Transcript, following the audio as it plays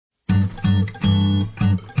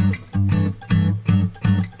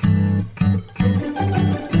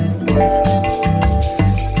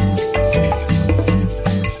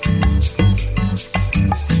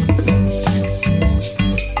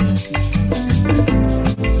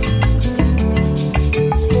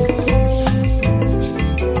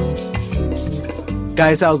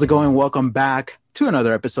Guys, how's it going? Welcome back to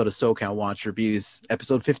another episode of SoCal Watch Reviews,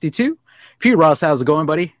 episode 52. P. Ross, how's it going,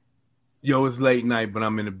 buddy? Yo, it's late night, but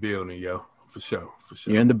I'm in the building, yo. For sure.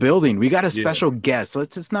 You're in the building. We got a special guest.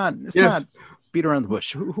 Let's not beat around the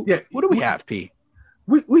bush. What do we have, P?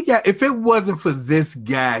 We got, if it wasn't for this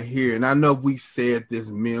guy here, and I know we said this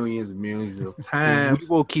millions and millions of times. We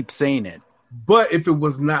will keep saying it. But if it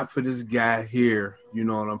was not for this guy here, you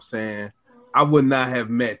know what I'm saying? I would not have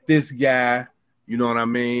met this guy, you know what I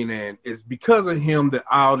mean? And it's because of him that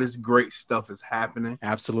all this great stuff is happening.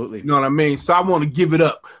 Absolutely. You know what I mean? So I want to give it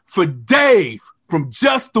up for Dave from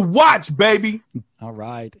Just the Watch, baby. All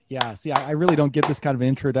right. Yeah. See, I really don't get this kind of an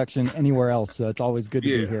introduction anywhere else, so it's always good to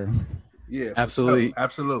be here. Yeah. Absolutely. Sure.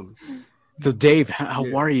 Absolutely. So Dave,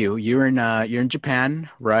 how are you? You're in Japan,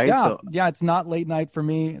 right? Yeah, it's not late night for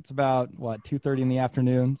me. It's about 2:30 in the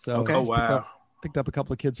afternoon. So okay. Picked up a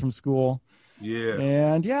couple of kids from school. Yeah.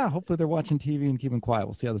 And hopefully they're watching TV and keeping quiet.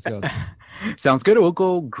 We'll see how this goes. Sounds good. It will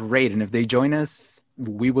go great. And if they join us,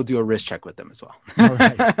 we will do a wrist check with them as well. All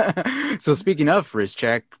right. So speaking of wrist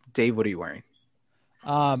check, Dave, what are you wearing?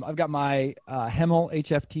 I've got my Hemel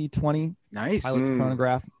HFT 20 nice Pilot's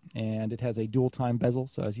chronograph, and it has a dual time bezel.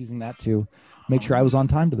 So I was using that to make sure I was on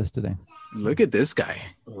time to this today. Look at this guy.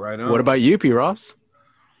 Right on. What about you, P. Ross?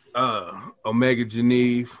 Omega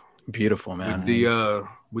Geneve. Beautiful, man.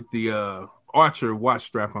 With the Archer watch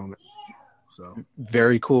strap on it. So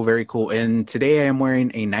very cool, very cool. And today I am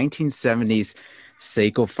wearing a 1970s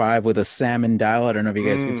Seiko 5 with a salmon dial. I don't know if you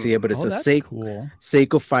guys can see it, but it's a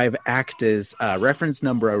Seiko 5 Actis reference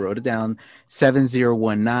number. I wrote it down,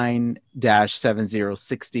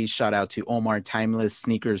 7019-7060. Shout out to Omar Timeless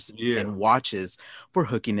Sneakers and Watches for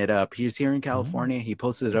hooking it up. He's here in California. He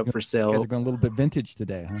posted it up for sale. You guys are going a little bit vintage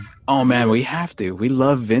today, huh? Oh man, we have to. We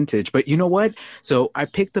love vintage. But you know what? So I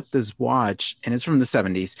picked up this watch and it's from the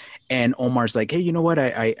 70s. And Omar's like, hey, you know what?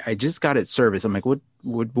 I just got it serviced. I'm like, what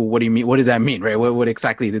do you mean? What does that mean? Right? What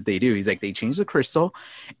exactly did they do? He's like, they changed the crystal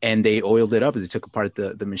and they oiled it up. They took apart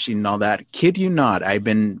the machine and all that. Kid you not, I've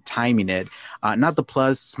been timing it. Not the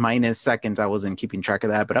plus minus seconds. I wasn't keeping track of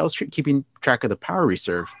that, but I was keeping track of the power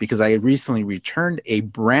reserve because I had recently returned a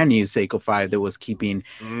brand new Seiko 5 that was keeping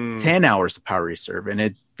 10 hours of power reserve and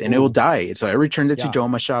it will die. So I returned it to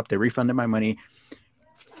Joma shop. They refunded my money.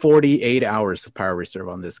 48 hours of power reserve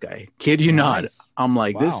on this guy. Kid you not. I'm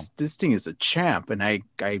like, this thing is a champ. And I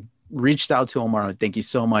reached out to Omar. Thank you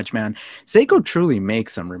so much, man. Seiko truly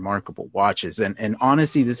makes some remarkable watches. And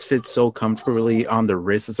honestly, this fits so comfortably on the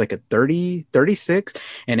wrist. It's like a 36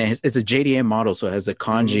 and it's a JDM model. So it has the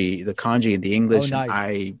kanji in the English. Oh,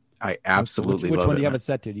 nice. I absolutely love it. Which one do you have it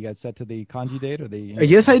set to? Do you guys set to the kanji date or the?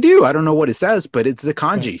 Yes, I do. I don't know what it says, but it's the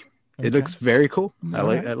kanji. Okay. It looks very cool. I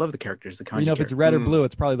love the characters. The kanji. If it's red or blue,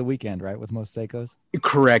 it's probably the weekend, right? With most Seikos.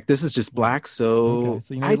 Correct. This is just black. So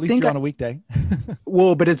at least you're on a weekday.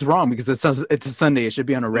 Well, but it's wrong because it's a Sunday. It should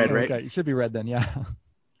be on a red, right? Okay, it should be red then. Yeah.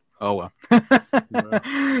 Oh well.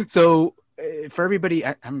 So for everybody,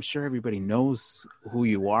 I'm sure everybody knows who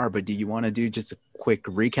you are, but do you want to do just a quick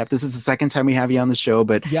recap? This is the second time we have you on the show,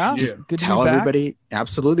 but just good tell everybody.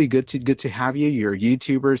 Absolutely good to have you. You're a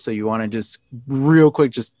YouTuber, so you want to just real quick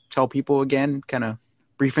just tell people again, kind of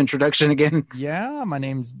brief introduction again. Yeah, my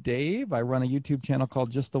name's Dave. I run a YouTube channel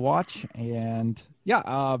called Just the Watch, and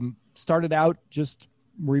started out just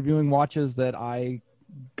reviewing watches that I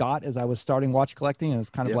got as I was starting watch collecting, and it was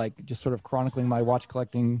kind of like just sort of chronicling my watch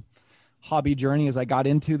collecting hobby journey as I got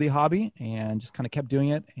into the hobby, and just kind of kept doing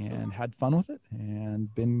it and had fun with it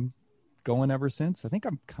and been going ever since. I think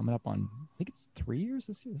I'm coming up on, I think it's 3 years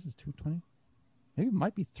this year. This is 220. Maybe it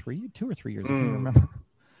might be 2 or 3 years. I can't remember.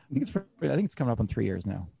 I think it's coming up on 3 years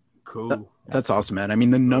now. Cool. That's awesome, man. I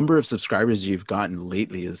mean, the number of subscribers you've gotten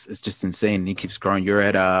lately is just insane. It keeps growing. You're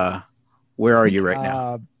at where are you right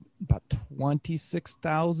now? About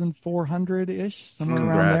 26,400 ish, somewhere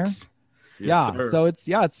Congrats. around there. Yes, sir. So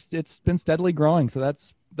it's been steadily growing. So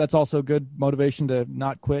that's also good motivation to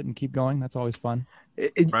not quit and keep going. That's always fun.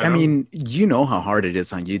 I mean, you know how hard it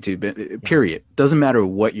is on YouTube, period. Doesn't matter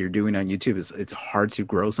what you're doing on YouTube. It's hard to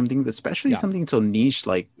grow something, especially something so niche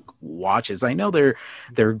like watches. I know they're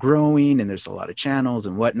growing and there's a lot of channels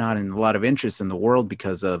and whatnot and a lot of interest in the world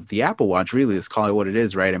because of the Apple Watch. Really, let's call it what it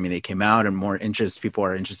is, right? I mean, they came out and more interest. People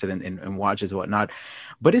are interested in watches and whatnot,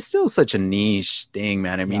 but it's still such a niche thing,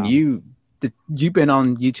 man. I mean, you've been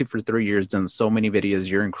on YouTube for 3 years, done so many videos.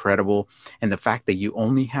 You're incredible. And the fact that you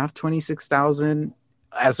only have 26,000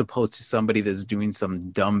 as opposed to somebody that's doing some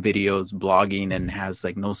dumb videos, blogging, and has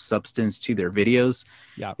like no substance to their videos,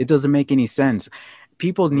 it doesn't make any sense.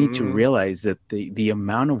 people need to realize that the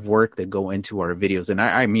amount of work that go into our videos, and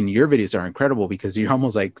I mean, your videos are incredible because you're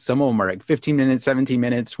almost like, some of them are like 15 minutes, 17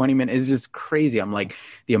 minutes, 20 minutes. It's just crazy. I'm like,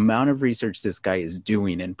 the amount of research this guy is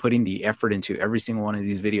doing and putting the effort into every single one of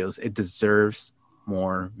these videos, it deserves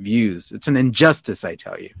more views. It's an injustice, I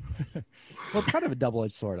tell you. Well, it's kind of a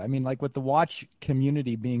double-edged sword. I mean, like with the watch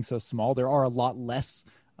community being so small, there are a lot less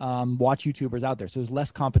watch YouTubers out there. So there's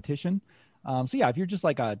less competition. So yeah, if you're just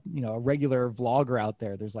like a regular vlogger out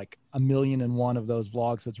there, there's like 1,000,001 of those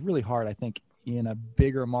vlogs. So it's really hard, I think, in a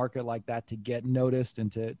bigger market like that to get noticed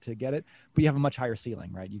and to get it. But you have a much higher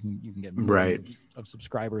ceiling, right? You can get millions of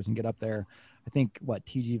subscribers and get up there. I think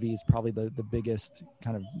TGV is probably the biggest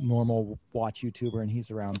kind of normal watch YouTuber, and he's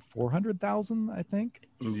around 400,000, I think.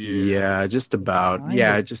 Yeah, just about.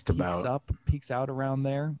 Yeah, just about. Peaks out around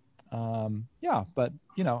there. Yeah, but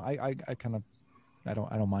I kind of, I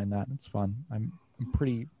don't mind that. It's fun. I'm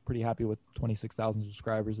pretty happy with 26,000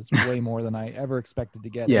 subscribers. It's way more than I ever expected to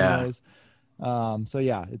get. Yeah. Anyways. So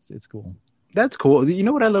yeah, it's cool. That's cool. You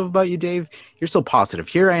know what I love about you, Dave? You're so positive.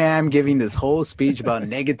 Here I am giving this whole speech about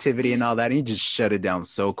negativity and all that, and you just shut it down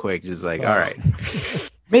so quick. Just like, all right.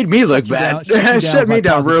 Made me look bad. Shut me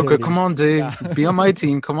down real quick. Come on, Dave. Yeah. Be on my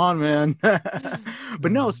team. Come on, man.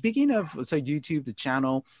 But no, speaking of, so YouTube, the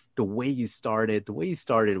channel, the way you started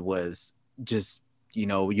was just,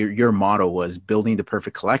 your motto was building the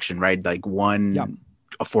perfect collection, right? Like one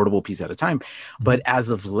affordable piece at a time. But as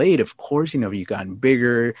of late, of course, you've gotten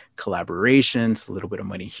bigger, collaborations, a little bit of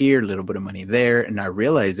money here, a little bit of money there. And I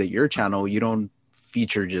realized that your channel, you don't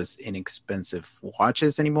feature just inexpensive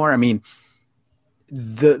watches anymore. I mean,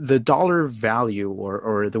 the dollar value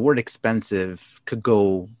or the word expensive could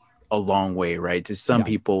go a long way, right? To some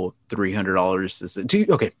people, $300 is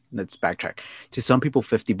okay. Let's backtrack. To some people,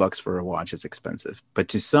 $50 for a watch is expensive, but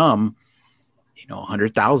to some,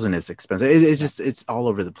 100,000 is expensive. It's just, it's all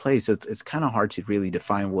over the place. So it's kind of hard to really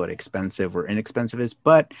define what expensive or inexpensive is,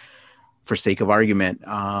 but for sake of argument,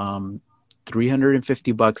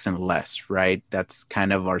 $350 and less, right? That's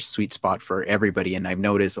kind of our sweet spot for everybody. And I've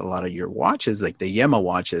noticed a lot of your watches, like the Yema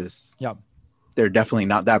watches, they're definitely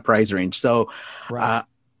not that price range. So I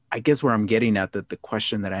guess where I'm getting at, the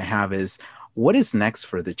question that I have is, what is next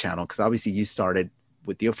for the channel? Because obviously you started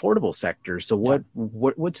with the affordable sector. So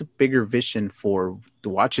what's a bigger vision for the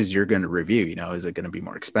watches you're going to review? Is it going to be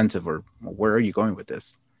more expensive, or where are you going with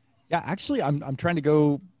this? Yeah, actually, I'm trying to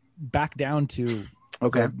go back down to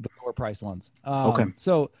the lower price ones.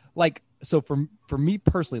 So for me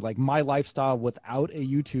personally, like my lifestyle without a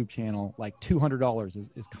YouTube channel, like $200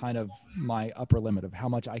 is kind of my upper limit of how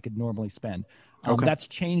much I could normally spend. That's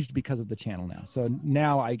changed because of the channel now. So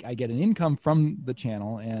now I get an income from the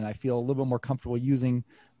channel, and I feel a little bit more comfortable using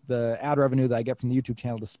the ad revenue that I get from the YouTube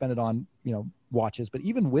channel to spend it on, watches. But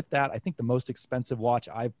even with that, I think the most expensive watch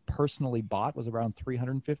I personally bought was around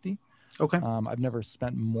 $350. Okay. I've never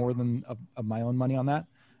spent more than of my own money on that.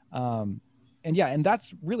 And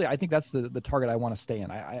that's really, I think that's the target I want to stay in.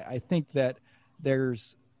 I think that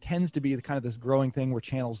tends to be kind of this growing thing where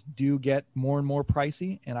channels do get more and more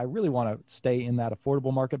pricey. And I really want to stay in that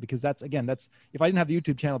affordable market, because that's if I didn't have the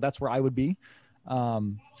YouTube channel, that's where I would be.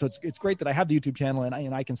 So it's great that I have the YouTube channel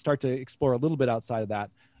and I can start to explore a little bit outside of that.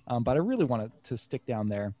 But I really want to stick down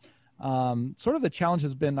there. Sort of the challenge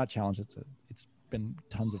has been, not challenge, it's been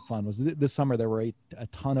tons of fun, was this summer there were a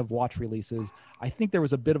ton of watch releases. I think there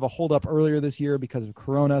was a bit of a holdup earlier this year because of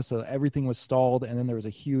Corona, so everything was stalled, and then there was a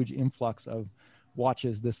huge influx of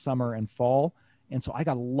watches this summer and fall, and so I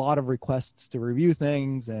got a lot of requests to review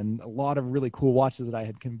things and a lot of really cool watches that I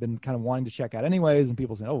had been kind of wanting to check out anyways, and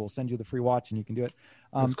people saying, oh, we'll send you the free watch and you can do it.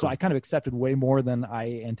 Cool. So I kind of accepted way more than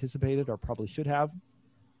I anticipated or probably should have.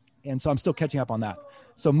 And so I'm still catching up on that.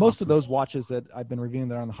 So most of those watches that I've been reviewing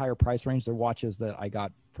that are on the higher price range, they're watches that I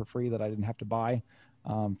got for free that I didn't have to buy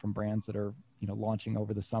from brands that are, launching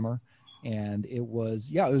over the summer. And it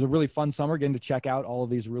was a really fun summer getting to check out all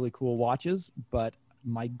of these really cool watches. But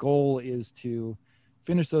my goal is to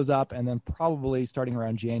finish those up and then probably starting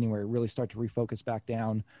around January, really start to refocus back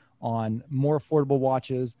down on more affordable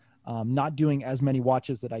watches. Not doing as many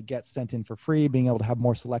watches that I get sent in for free, being able to have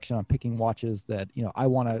more selection on picking watches that, I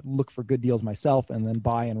want to look for good deals myself and then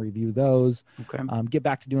buy and review those. Okay. Get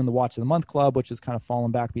back to doing the Watch of the Month Club, which is kind of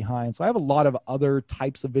fallen back behind. So I have a lot of other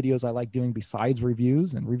types of videos I like doing besides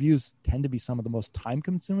reviews, and reviews tend to be some of the most time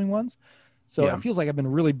consuming ones. So it feels like I've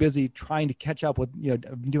been really busy trying to catch up with,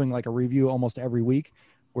 I've been doing like a review almost every week.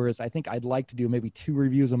 Whereas I think I'd like to do maybe 2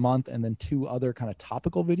 reviews a month and then 2 other kind of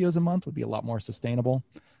topical videos a month would be a lot more sustainable.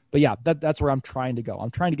 But yeah, that's where I'm trying to go.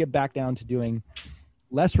 I'm trying to get back down to doing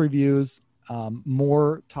less reviews,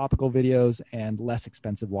 more topical videos, and less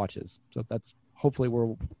expensive watches. So that's hopefully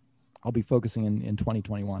I'll be focusing in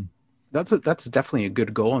 2021. That's definitely a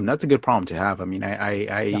good goal, and that's a good problem to have. I mean,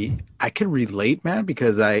 I can relate, man,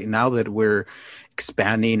 because now that we're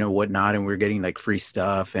expanding or whatnot, and we're getting like free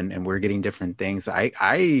stuff, and we're getting different things,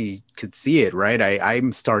 I could see it, right?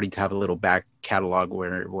 I'm starting to have a little back catalog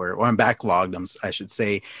or I'm backlogged, I should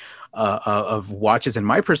say, of watches in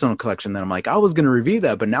my personal collection that I'm like, I was going to review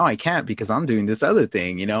that, but now I can't because I'm doing this other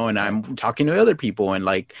thing, you know, and I'm talking to other people and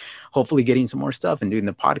like hopefully getting some more stuff, and doing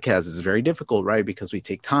the podcast is very difficult, right? Because we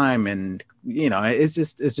take time, and, you know, it's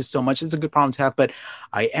just so much. It's a good problem to have, but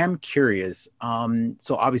I am curious.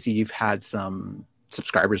 So obviously you've had some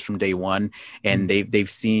subscribers from day one, and they've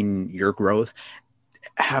seen your growth.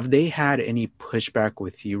 Have they had any pushback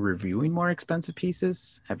with you reviewing more expensive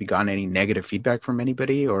pieces? Have you gotten any negative feedback from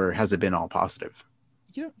anybody, or has it been all positive?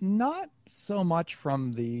 You know, not so much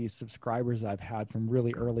from the subscribers I've had from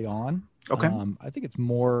really early on. Okay. I think it's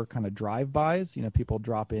more kind of drive-bys. You know, people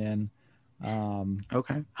drop in.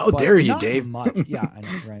 Okay. How dare you, Dave? Much. Yeah, I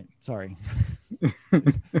know. Right. Sorry.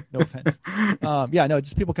 No offense. Yeah, no,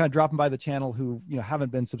 just people kind of dropping by the channel who, you know,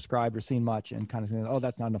 haven't been subscribed or seen much, and kind of saying, "Oh,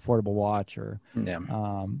 that's not an affordable watch," or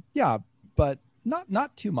yeah, but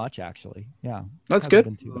not too much actually. Yeah, that's good.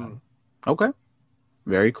 Been too bad. Okay.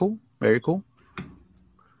 Very cool. Very cool.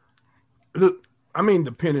 Look, I mean,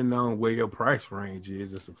 depending on where your price range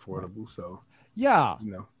is, it's affordable. So yeah,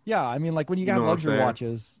 you know, yeah. I mean, like when you got luxury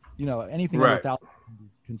watches, you know, anything over $1,000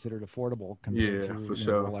 considered affordable compared to for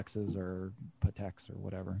sure. Rolexes or Pateks or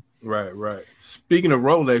whatever. Right. Speaking of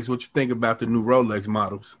Rolex, what you think about the new Rolex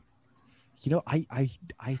models? You know, I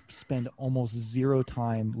spend almost zero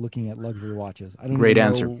time looking at luxury watches. I don't Great know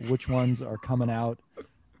answer. Which ones are coming out.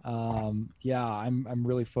 Yeah, I'm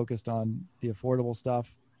really focused on the affordable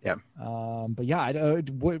stuff. Yeah. But yeah, I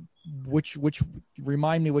don't. Which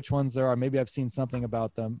remind me which ones there are. Maybe I've seen something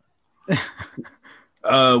about them.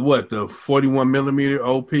 What, the 41 millimeter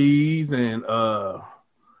OPs, and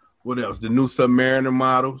what else? The new Submariner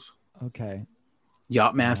models. Okay.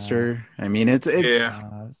 Yachtmaster. I mean, it's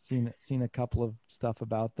seen a couple of stuff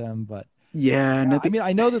about them, but yeah. I mean,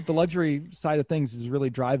 I know that the luxury side of things really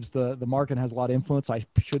drives the market and has a lot of influence. I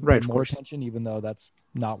should pay more attention, even though that's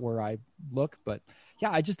not where I look. But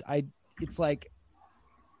yeah, it's like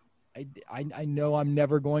I know I'm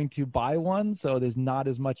never going to buy one, so there's not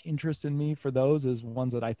as much interest in me for those as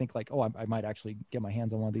ones that I think like, oh, I might actually get my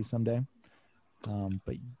hands on one of these someday.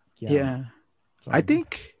 But yeah.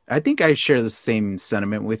 I think I share the same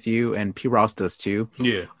sentiment with you, and P. Ross does too.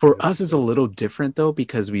 Yeah. For us, it's a little different though,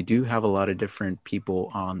 because we do have a lot of different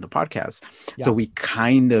people on the podcast. Yeah. So we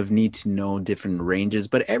kind of need to know different ranges,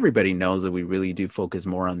 but everybody knows that we really do focus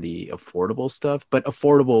more on the affordable stuff, but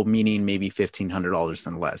affordable meaning maybe $1,500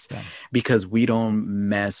 and less, because we don't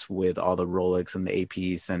mess with all the Rolex and the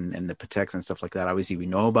APs and the Pateks and stuff like that. Obviously we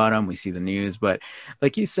know about them, we see the news, but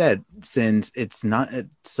like you said, since it's not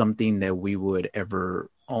something that we would ever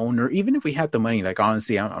own, or even if we had the money, like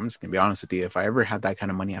honestly, I'm just gonna be honest with you, if I ever had that kind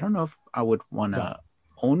of money, I don't know if I would want to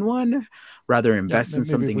own one, rather invest in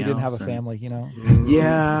something if we else. Didn't have a family, you know.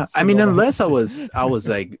 Yeah, I mean, unless I was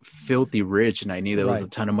like filthy rich and I knew there was a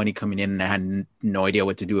ton of money coming in and I had no idea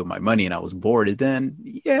what to do with my money and I was bored, then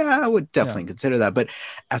yeah, I would definitely consider that. But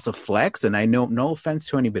as a flex, and I know, no offense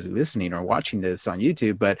to anybody listening or watching this on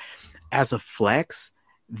YouTube, but as a flex,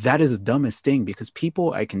 that is the dumbest thing, because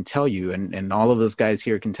people, I can tell you, and all of us guys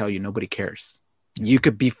here can tell you, nobody cares. You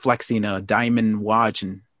could be flexing a diamond watch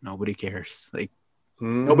and nobody cares. Like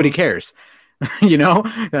nobody cares, you know?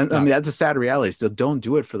 I mean, that's a sad reality. So don't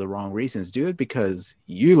do it for the wrong reasons. Do it because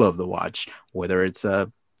you love the watch, whether it's a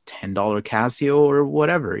 $10 Casio or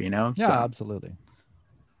whatever, you know? Yeah, so, absolutely.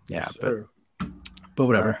 Yeah, but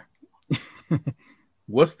whatever.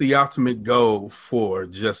 What's the ultimate goal for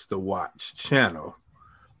Just the Watch channel?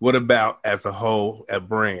 What about as a whole, a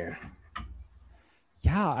brand?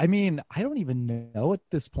 Yeah, I mean, I don't even know at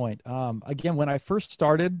this point. Again, when I first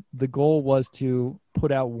started, the goal was to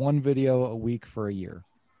put out one video a week for a year.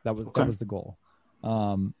 That was the goal.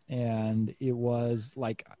 And it was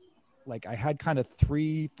like I had kind of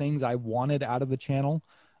three things I wanted out of the channel.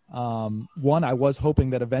 One, I was hoping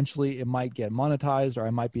that eventually it might get monetized, or I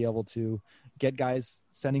might be able to get guys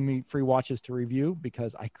sending me free watches to review,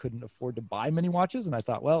 because I couldn't afford to buy many watches. And I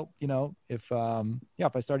thought, well, you know, if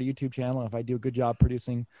I start a YouTube channel, if I do a good job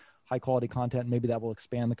producing high quality content, maybe that will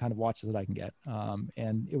expand the kind of watches that I can get.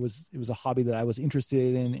 And it was a hobby that I was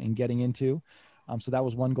interested in and getting into. So that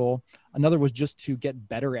was one goal. Another was just to get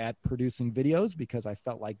better at producing videos, because I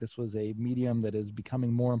felt like this was a medium that is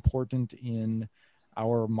becoming more important in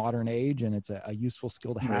our modern age, and it's a useful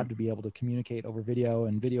skill to have to be able to communicate over video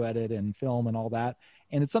and video edit and film and all that.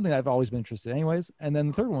 And it's something that I've always been interested in anyways. And then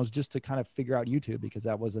the third one was just to kind of figure out YouTube, because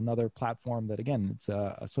that was another platform that, again, it's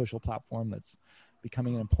a social platform that's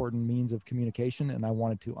becoming an important means of communication. And I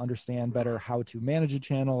wanted to understand better how to manage a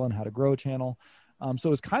channel and how to grow a channel. So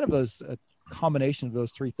it was kind of a combination of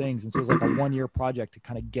those three things. And so it was like a 1-year project to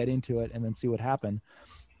kind of get into it and then see what happened.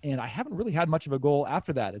 And I haven't really had much of a goal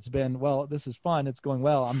after that. It's been, well, this is fun, it's going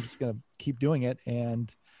well, I'm just going to keep doing it.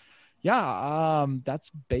 And that's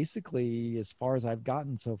basically as far as I've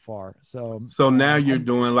gotten so far. So now you're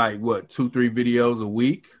doing like what, 2-3 videos a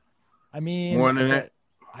week? I mean, more than that?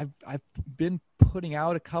 I've been putting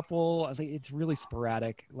out a couple. I think it's really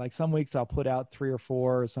sporadic. Like some weeks I'll put out 3 or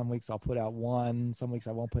 4. Some weeks I'll put out 1. Some weeks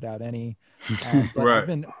I won't put out any. But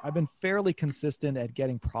Right. I've been fairly consistent at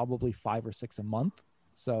getting probably 5 or 6 a month.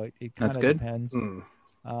 So it kind That's of good. depends.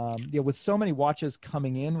 With so many watches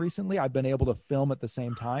coming in recently, I've been able to film at the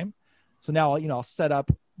same time. So now, I'll set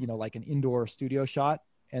up, like an indoor studio shot,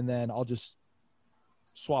 and then I'll just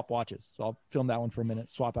swap watches. So I'll film that one for a minute,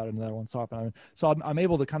 swap out another one, swap out. So I'm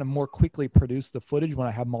able to kind of more quickly produce the footage when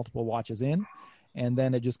I have multiple watches in, and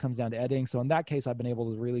then it just comes down to editing. So in that case, I've been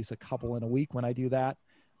able to release a couple in a week when I do that.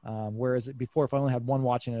 Whereas before, if I only had one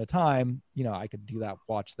watch in at a time, I could do that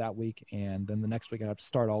watch that week, and then the next week I have to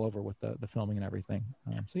start all over with the filming and everything.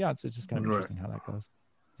 It's just kind of interesting how that goes.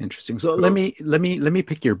 Interesting. So let me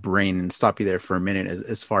pick your brain and stop you there for a minute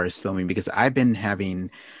as far as filming, because I've been having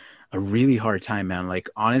a really hard time, man. Like,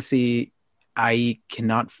 honestly, I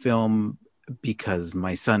cannot film because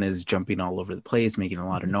my son is jumping all over the place, making a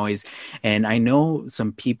lot of noise. And I know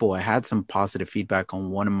some people, I had some positive feedback on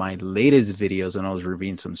one of my latest videos when I was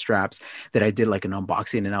reviewing some straps that I did like an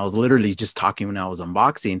unboxing, and I was literally just talking when I was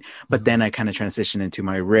unboxing. But then I kind of transitioned into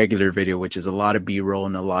my regular video, which is a lot of B-roll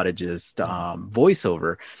and a lot of just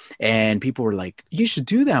voiceover. And people were like, you should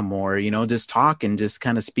do that more, just talk and just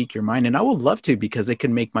kind of speak your mind. And I would love to, because it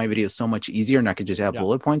could make my videos so much easier, and I could just have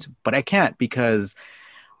bullet points, but I can't because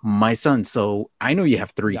my son. So I know you have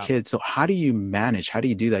 3 kids. So how do you manage? How do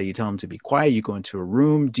you do that? You tell them to be quiet. You go into a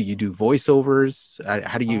room. Do you do voiceovers?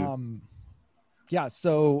 How do you?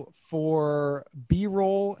 So for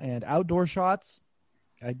B-roll and outdoor shots,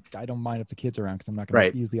 I don't mind if the kids are around, because I'm not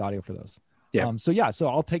going to use the audio for those. So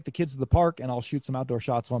I'll take the kids to the park and I'll shoot some outdoor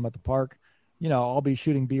shots while I'm at the park. I'll be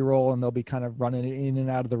shooting B-roll and they'll be kind of running in and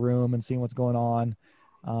out of the room and seeing what's going on.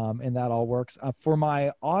 And that all works. For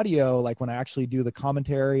my audio, like when I actually do the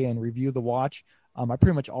commentary and review the watch, I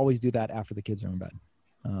pretty much always do that after the kids are in bed.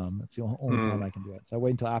 That's the only time I can do it. So I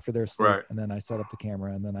wait until after they're asleep, and then I set up the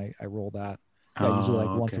camera, and then I roll that. Usually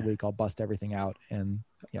like once a week, I'll bust everything out and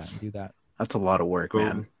do that. That's a lot of work,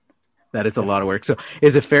 man. That is a lot of work. So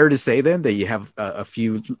is it fair to say then that you have a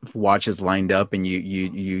few watches lined up and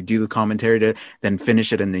you do the commentary to then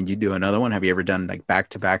finish it and then you do another one? Have you ever done like back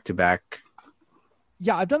to back to back?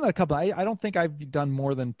 Yeah, I've done that a couple. I don't think I've done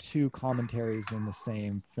more than 2 commentaries in the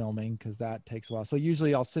same filming, because that takes a while. So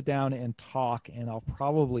usually I'll sit down and talk, and I'll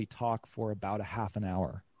probably talk for about a half an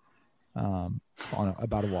hour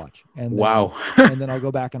about a watch. And then, and then I'll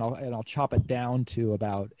go back and I'll chop it down to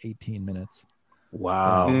about 18 minutes.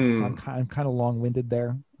 Wow. So I'm kind of long-winded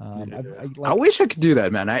there. I wish I could do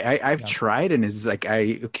that, man. I've tried, and it's like,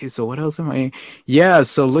 okay, so what else am I? Yeah.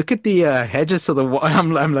 So look at the hedges of the wall.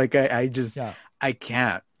 I'm like, I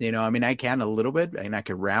can't, I mean, I can a little bit and I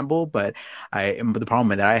could ramble, but the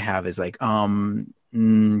problem that I have is like, I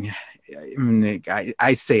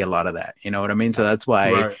say a lot of that, you know what I mean? So that's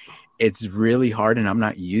why it's really hard, and I'm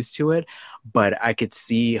not used to it, but I could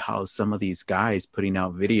see how some of these guys putting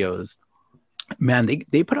out videos, man,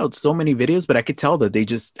 they put out so many videos, but I could tell that they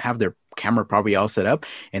just have their camera probably all set up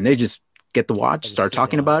and they just get the watch, start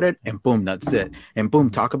talking about it, and boom, that's it. And boom,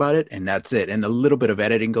 talk about it, and that's it. And a little bit of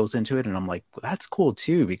editing goes into it. And I'm like, well, that's cool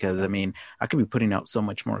too, because I mean, I could be putting out so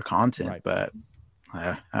much more content, but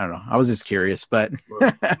I don't know. I was just curious, but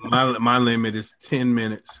my limit is 10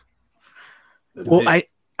 minutes. Well,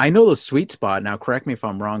 I know the sweet spot. Now, correct me if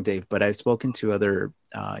I'm wrong, Dave, but I've spoken to other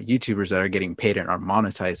YouTubers that are getting paid and are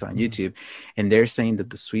monetized on YouTube, and they're saying that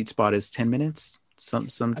the sweet spot is 10 minutes.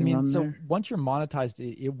 Something. I mean, so once you're monetized,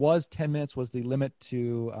 it was 10 minutes was the limit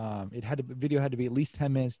to video had to be at least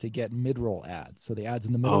 10 minutes to get mid-roll ads. So the ads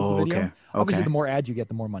in the middle of the video. Obviously, the more ads you get,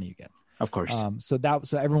 the more money you get. Of course. So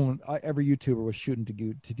every YouTuber was shooting to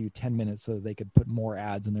do 10 minutes so that they could put more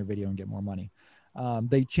ads in their video and get more money.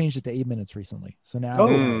 They changed it to 8 minutes recently. So now Oh.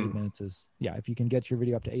 8 minutes is, if you can get your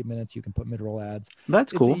video up to 8 minutes, you can put mid-roll ads.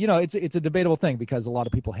 That's cool. It's a debatable thing because a lot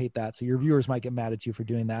of people hate that. So your viewers might get mad at you for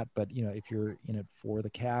doing that. But, if you're in it for the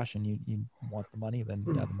cash and you want the money, then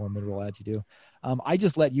the more mid-roll ads you do. I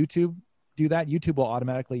just let YouTube do that. YouTube will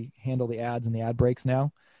automatically handle the ads and the ad breaks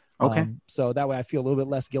now. Okay. So that way I feel a little bit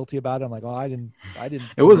less guilty about it. I'm like, oh, I didn't.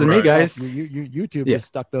 It wasn't me, guys. YouTube just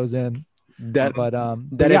stuck those in.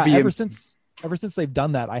 Ever since they've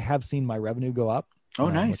done that, I have seen my revenue go up. Oh,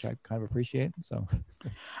 nice. Which I kind of appreciate. So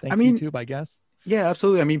thanks, YouTube, I guess. Yeah,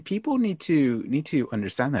 absolutely. I mean, people need to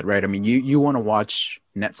understand that, right? I mean, you want to watch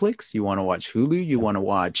Netflix, you want to watch Hulu, you want to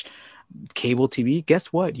watch cable TV.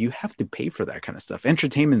 Guess what? You have to pay for that kind of stuff.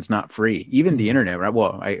 Entertainment's not free. Even the internet, right?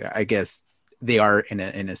 Well, I guess they are in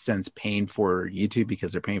a sense paying for YouTube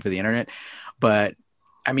because they're paying for the internet. But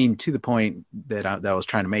I mean, to the point that I was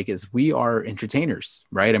trying to make is we are entertainers,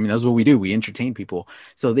 right? I mean, that's what we do. We entertain people.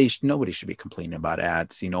 So nobody should be complaining about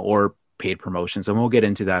ads, or paid promotions. And we'll get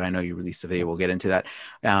into that. I know you released a video. We'll get into that.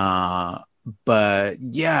 But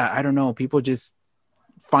yeah, I don't know. People just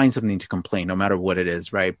find something to complain no matter what it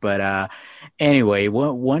is, right? But anyway,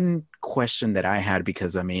 one question that I had,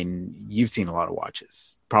 because I mean, you've seen a lot of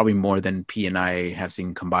watches, probably more than P and I have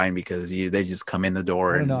seen combined, because they just come in the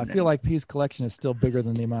door. I don't know. I feel like P's collection is still bigger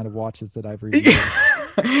than the amount of watches that I've reviewed.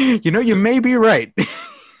 You may be right.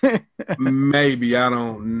 Maybe, I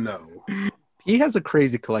don't know. He has a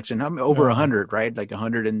crazy collection. I'm over 100, right? Like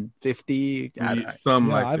 150.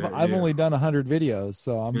 I've only done 100 videos,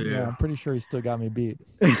 so I'm pretty sure he still got me beat.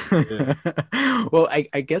 Well,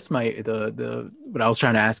 I guess what I was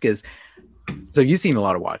trying to ask is, so you've seen a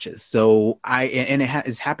lot of watches. So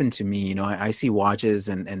it's happened to me, I see watches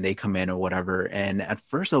and they come in or whatever. And at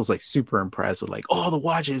first I was like super impressed with like all the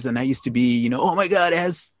watches. And I used to be, oh my God, it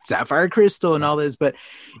has sapphire crystal and all this, but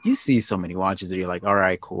you see so many watches that you're like, all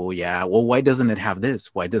right, cool. Yeah. Well, why doesn't it have this?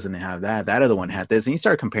 Why doesn't it have that? That other one had this. And you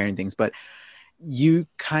start comparing things, but you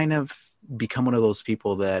kind of become one of those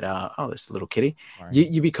people that, there's a little kitty. Right.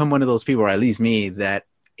 You become one of those people, or at least me, that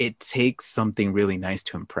it takes something really nice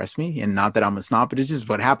to impress me. And not that I'm a snob, but it's just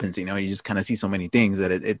what happens. You just kind of see so many things that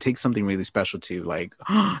it takes something really special to like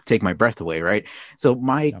take my breath away. Right. So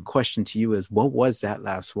my question to you is, what was that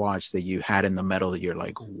last watch that you had in the metal that you're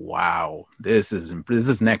like, wow, this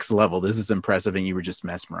is next level. This is impressive. And you were just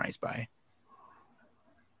mesmerized by?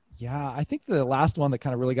 Yeah. I think the last one that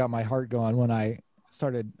kind of really got my heart going when I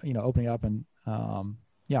started, opening up and,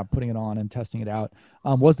 putting it on and testing it out,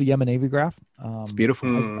 was the Yema Navigraph. It's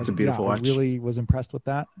beautiful. It's a beautiful watch. I really was impressed with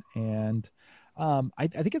that. And I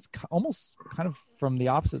think it's almost kind of from the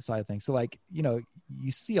opposite side of things. So like,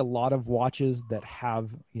 you see a lot of watches that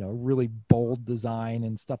have, really bold design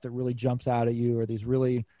and stuff that really jumps out at you, or these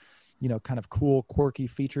really, kind of cool, quirky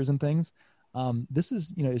features and things. This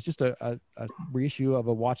is, it's just a reissue of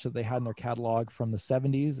a watch that they had in their catalog from the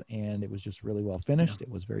 70s. And it was just really well finished. Yeah.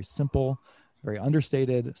 It was very simple, very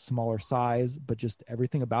understated, smaller size, but just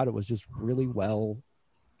everything about it was just really well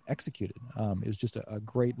executed. It was just a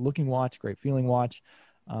great looking watch, great feeling watch.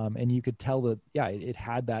 And you could tell that, it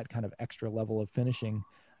had that kind of extra level of finishing.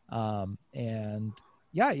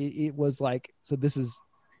 It was like, so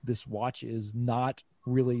this watch is not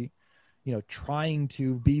really, trying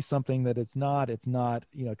to be something that it's not,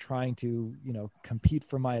 trying to, compete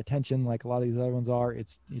for my attention like a lot of these other ones are.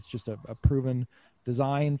 It's just a proven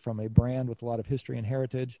design from a brand with a lot of history and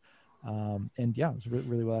heritage. It was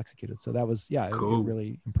really well executed. So that was, cool. It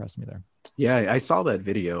really impressed me there. Yeah, I saw that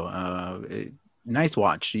video. Nice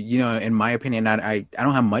watch. In my opinion, I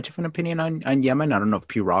don't have much of an opinion on Yema. I don't know if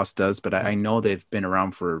P. Ross does, but I know they've been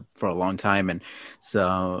around for a long time. And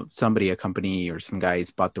so a company or some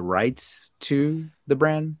guys bought the rights to the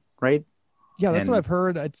brand, right? Yeah, that's what I've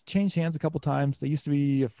heard. It's changed hands a couple times. They used to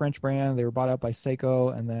be a French brand. They were bought out by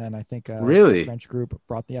Seiko, and then I think a French group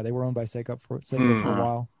they were owned by Seiko for a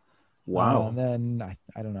while. Wow. And then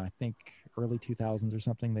I don't know. I think early 2000s or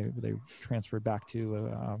something. They transferred back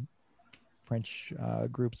to French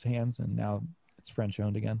group's hands, and now it's French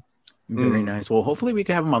owned again. Very nice. Well, hopefully we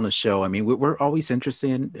can have them on the show. I mean, we're always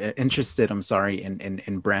interested.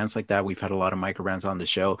 In brands like that. We've had a lot of micro brands on the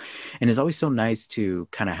show, and it's always so nice to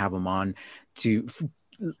kind of have them on to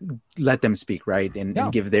let them speak, right?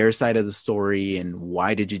 And give their side of the story, and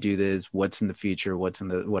why did you do this? What's in the future? What's in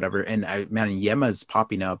the whatever? And Yema's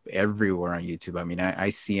popping up everywhere on YouTube. I mean, I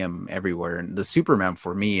see him everywhere. And the Superman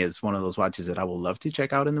for me is one of those watches that I will love to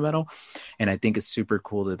check out in the metal. And I think it's super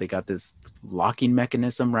cool that they got this locking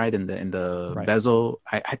mechanism right in the bezel.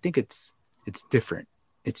 I think it's different.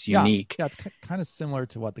 It's unique. Yeah, it's kind of similar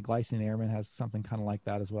to what the Glycine Airman has, something kind of like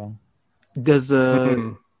that as well. Does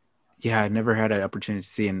Yeah, I never had an opportunity to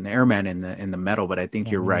see an airman in the metal, but I think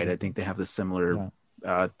Yeah, you're me right. neither. I think they have the similar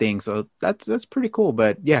Yeah. thing. So that's pretty cool.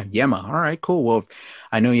 But yeah, Yema. All right, cool. Well,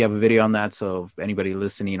 I know you have a video on that, so if anybody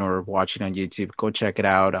listening or watching on YouTube, go check it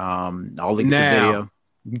out. I'll link the Now, video.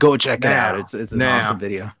 Go check it out. now, It's an awesome now.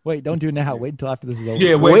 video. Wait, don't do it now. Wait until after this is over.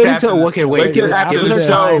 Yeah, Wait wait till until after okay, the, wait. wait till Give after us the our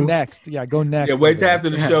show. time. Next. Yeah, go next. Yeah, wait till over after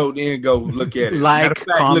the Yeah. show, then go look at it. Like, Matter of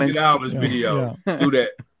fact, comments. look at Alva's Yeah, video. yeah. Do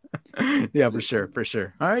that. Yeah, for sure, for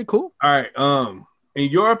sure. All right, cool. All right. In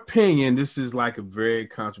your opinion, this is like a very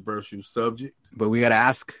controversial subject. But we gotta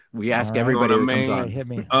ask. We ask All right. everybody You know that what I comes mean? on. Okay, hit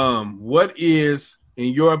me. What is,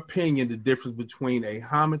 in your opinion, the difference between a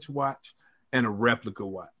homage watch and a replica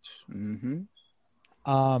watch? Mm-hmm.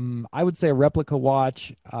 I would say a replica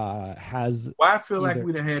watch has Well, I feel like Either.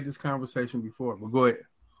 we'd have had this conversation before, but go ahead.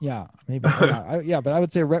 yeah, maybe yeah, but I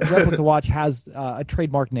would say replica watch has a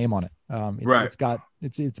trademark name on it. Right.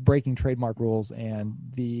 It's breaking trademark rules, and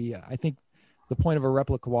I think the point of a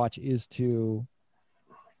replica watch is to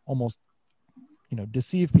almost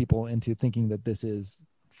deceive people into thinking that this is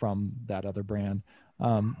from that other brand.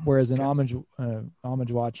 Whereas an homage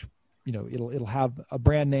watch, it'll have a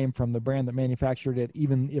brand name from the brand that manufactured it,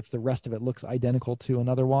 even if the rest of it looks identical to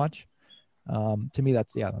another watch. To me,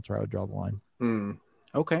 that's where I would draw the line.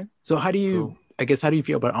 Okay. So how do you, Cool. I guess, how do you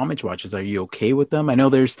feel about homage watches? Are you okay with them? I know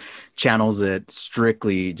there's channels that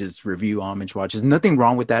strictly just review homage watches. Nothing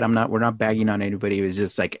wrong with that. We're not bagging on anybody. It's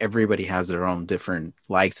just like everybody has their own different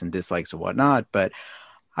likes and dislikes and whatnot. But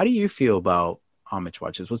how do you feel about homage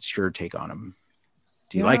watches? What's your take on them?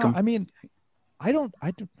 Do you like them? I mean, I don't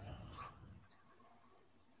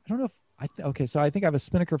know if okay. So I think I have a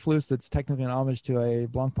Spinnaker Fleuss that's technically an homage to a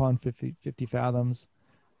Blancpain 50 Fathoms.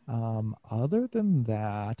 Other than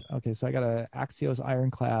that, okay, so I got a Axios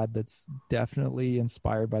Ironclad that's definitely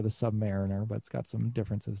inspired by the Submariner, but it's got some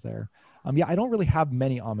differences there. Yeah, I don't really have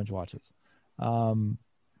many homage watches. I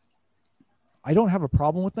don't have a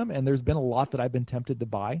problem with them, and there's been a lot that I've been tempted to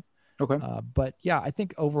buy. Okay. But yeah, I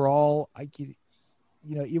think overall,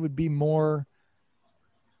 it would be more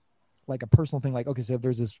like a personal thing. Like, okay, so if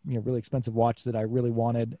there's this really expensive watch that I really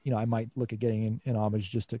wanted, I might look at getting an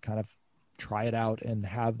homage just to kind of try it out and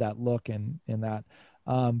have that look and that.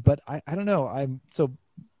 But I don't know. I'm so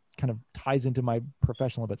kind of ties into my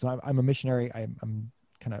professional a bit. So I'm a missionary. I'm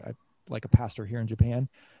kind of like a pastor here in Japan,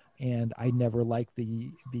 and I never liked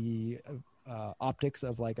the optics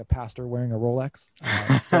of like a pastor wearing a Rolex.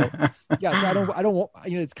 So I don't want,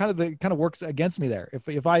 it's kind of works against me there.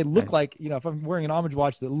 If I look like, if I'm wearing an homage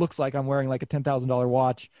watch that looks like I'm wearing like a $10,000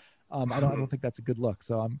 watch, I don't think that's a good look.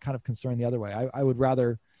 So I'm kind of concerned the other way. I would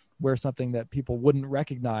rather wear something that people wouldn't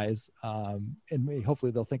recognize, and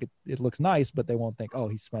hopefully they'll think it looks nice, but they won't think, oh,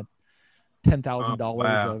 he spent $10,000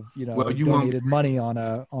 of donated money on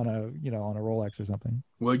a Rolex or something.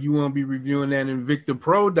 Well, you won't be reviewing that Invicta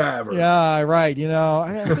Pro Diver. Yeah, right.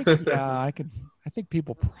 I think I think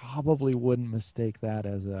people probably wouldn't mistake that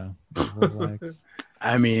as a Rolex.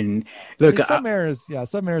 I mean, look,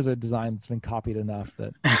 Submariner's a design that's been copied enough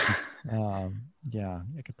that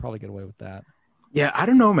it could probably get away with that. yeah, I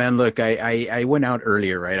don't know, man. Look, I went out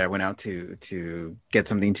earlier, right? I went out to get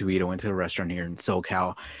something to eat. I went to a restaurant here in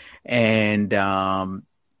SoCal, and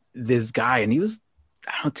this guy, and he was,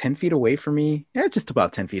 I don't know, 10 feet away from me. Yeah, just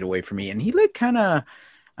about 10 feet away from me. And he looked kind of,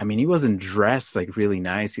 I mean, he wasn't dressed like really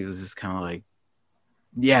nice. He was just kind of like,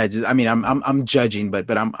 yeah, I'm judging, but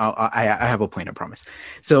I have a point, I promise.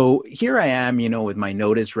 So here I am, with my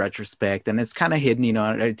Notice retrospect, and it's kind of hidden.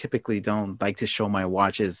 I typically don't like to show my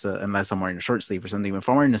watches unless I'm wearing a short sleeve or something. If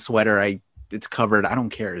I'm wearing a sweater, it's covered. I don't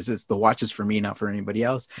care. It's just the watch is for me, not for anybody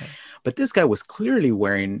else. Right. But this guy was clearly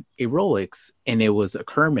wearing a Rolex, and it was a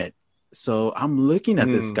Kermit. So I'm looking at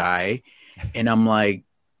this guy, and I'm like,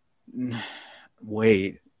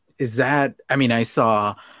 wait, is that? I mean, I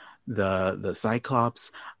saw the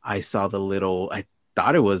Cyclops. I saw I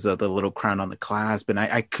thought it was the little crown on the clasp, and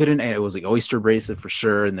I couldn't. It was the oyster bracelet for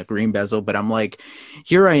sure, and the green bezel. But I'm like,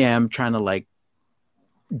 here I am trying to like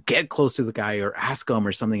get close to the guy or ask him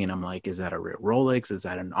or something, and I'm like, is that a real Rolex? Is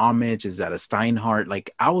that an homage? Is that a Steinhardt?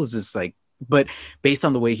 Like, I was just like, but based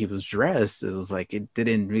on the way he was dressed, it was like it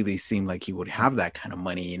didn't really seem like he would have that kind of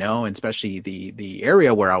money, and especially the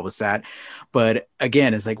area where I was at. But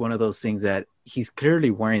again, it's like one of those things that he's clearly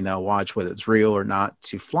wearing that watch, whether it's real or not,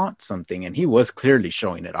 to flaunt something, and he was clearly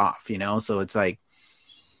showing it off, So it's like,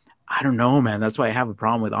 I don't know, man. That's why I have a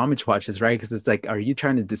problem with homage watches, right? Because it's like, are you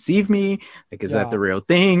trying to deceive me? Like, is that the real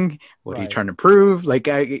thing? What are you trying to prove? Like,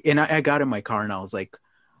 I got in my car and I was like,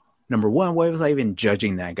 number one, why was I even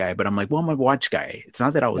judging that guy? But I'm like, well, I'm a watch guy. It's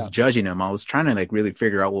not that I was judging him. I was trying to like really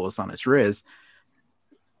figure out what was on his wrist.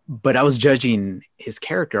 but I was judging his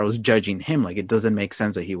character. I was judging him. Like, it doesn't make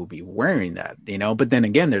sense that he would be wearing that, you know? But then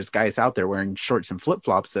again, there's guys out there wearing shorts and flip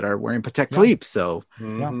flops that are wearing Patek Yeah. Philippe. So,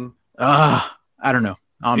 Mm-hmm. I don't know.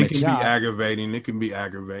 It can Yeah. be aggravating. It can be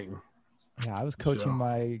aggravating. Yeah, I was coaching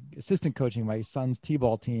my assistant coaching my son's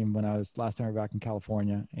t-ball team when I was last time we were back in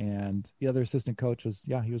California, and the other assistant coach was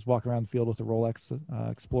he was walking around the field with a Rolex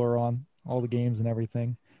Explorer on all the games and everything.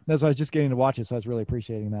 And that's why I was just getting to watch it, so I was really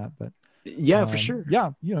appreciating that. But yeah, for sure.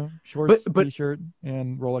 Yeah, you know, shorts, but t-shirt,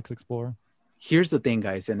 and Rolex Explorer. Here's the thing,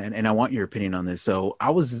 guys, and I want your opinion on this. So I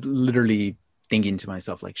was literally thinking to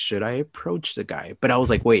myself, like, should I approach the guy? But I was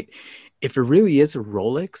like, wait, if it really is a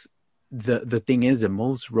Rolex, the thing is that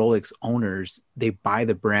most Rolex owners, they buy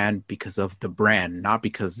the brand because of the brand, not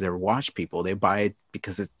because they're watch people. They buy it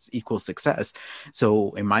because it's equal success.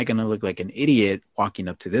 So am I going to look like an idiot walking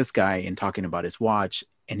up to this guy and talking about his watch,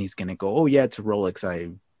 and he's going to go, oh yeah, it's a Rolex.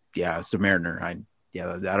 It's a Mariner. I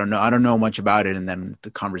don't know much about it. And then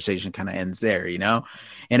the conversation kind of ends there, you know?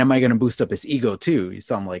 And am I going to boost up his ego too?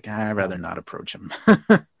 So I'm like, I'd rather not approach him.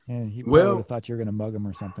 And he probably would have thought you were going to mug him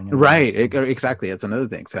or something. Right. Exactly. That's another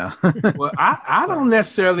thing. So, well, I don't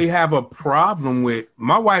necessarily have a problem with,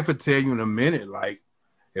 my wife will tell you in a minute, like,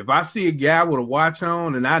 if I see a guy with a watch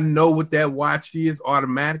on and I know what that watch is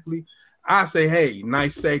automatically, I say, hey,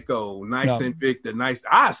 nice Seiko, nice Invicta, nice.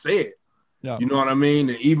 I say it. Yeah. You know what I mean?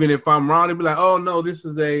 And even if I'm wrong, they'd be like, oh, no, this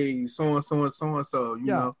is a so-and-so and so-and-so, you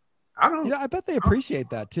know. I bet they appreciate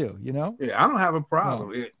that too, you know? Yeah, I don't have a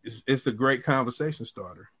problem. No. It's a great conversation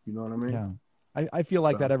starter. You know what I mean? Yeah. I feel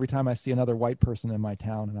like that every time I see another white person in my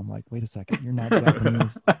town, and I'm like, wait a second, you're not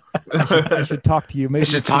Japanese. I should talk to you. Maybe I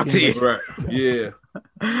should talk to you. Right. Yeah.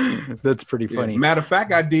 That's pretty funny. Matter of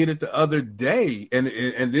fact, I did it the other day, and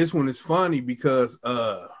this one is funny because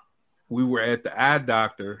we were at the eye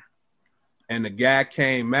doctor, and the guy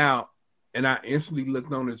came out, and I instantly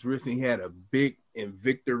looked on his wrist, and he had a big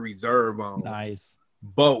Invicta Reserve on. Nice.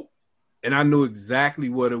 Boat. And I knew exactly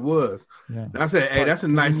what it was. Yeah. And I said, hey, that's a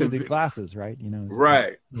nice glasses, right? You know,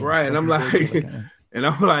 right. And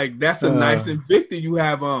I'm like, that's a nice Invicta you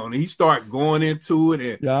have on. And he started going into it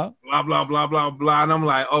and blah, blah, blah, blah, blah. And I'm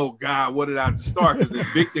like, oh God, what did I start? Because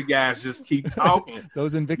Invicta guys just keep talking.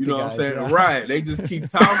 Those Invicta guys. You know what I'm saying? Yeah. Right. They just keep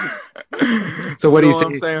talking. So what do you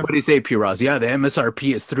say? What do you say, P-Ross? Yeah, the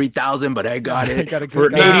MSRP is $3,000, but I got it for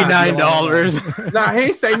 $89. Nah, he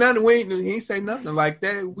ain't say nothing. He ain't say nothing like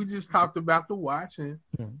that. We just talked about the watch, and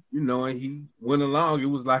you know, and he went along. It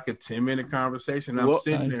was like a 10-minute conversation. I'm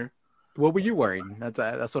sitting there. What were you wearing?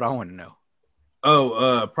 That's what I want to know.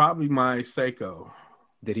 Oh, probably my Seiko.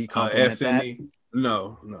 Did he compliment that?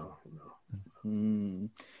 No.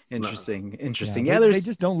 Interesting. Yeah, they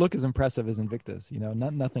just don't look as impressive as Invictus. You know,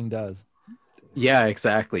 nothing does. Yeah,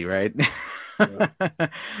 exactly. Right.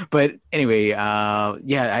 But anyway,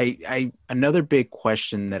 I another big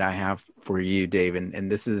question that I have for you, Dave,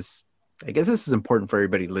 and this is, I guess this is important for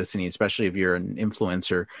everybody listening, especially if you're an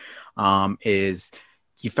influencer, is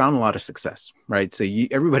you found a lot of success, right? So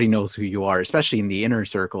everybody knows who you are, especially in the inner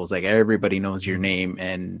circles. Like, everybody knows your name,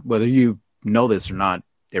 and whether you know this or not,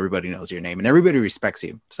 everybody knows your name and everybody respects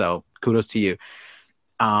you. So kudos to you.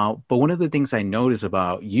 But one of the things I notice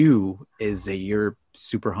about you is that you're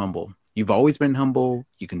super humble. You've always been humble.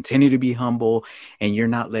 You continue to be humble, and you're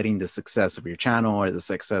not letting the success of your channel or the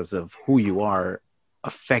success of who you are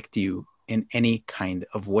affect you in any kind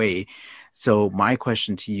of way. So my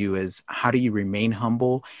question to you is, how do you remain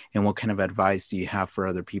humble, and what kind of advice do you have for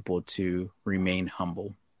other people to remain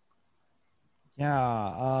humble? Yeah.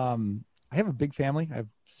 I have a big family. I have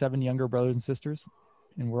 7 younger brothers and sisters,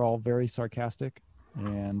 and we're all very sarcastic,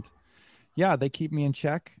 and they keep me in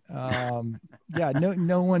check.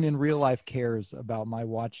 No one in real life cares about my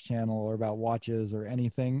watch channel or about watches or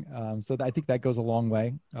anything. So I think that goes a long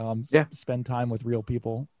way. Spend time with real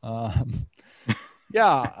people. But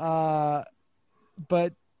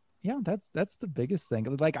that's the biggest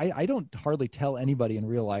thing. Like, I don't hardly tell anybody in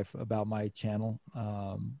real life about my channel.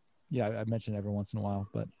 I mention it every once in a while,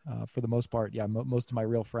 but for the most part, most of my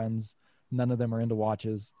real friends, none of them are into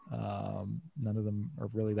watches. None of them are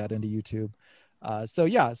really that into YouTube. So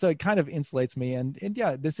it kind of insulates me, and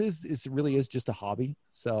this really is just a hobby.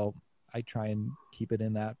 So I try and keep it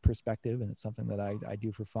in that perspective, and it's something that I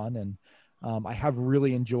do for fun. And I have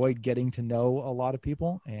really enjoyed getting to know a lot of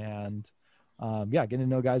people, and getting to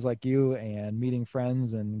know guys like you and meeting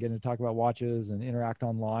friends and getting to talk about watches and interact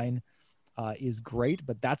online is great.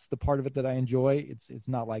 But that's the part of it that I enjoy. It's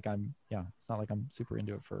not like I'm super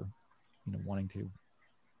into it for, wanting to,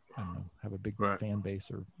 I don't know, have a big fan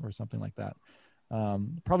base or something like that.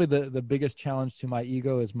 Probably the biggest challenge to my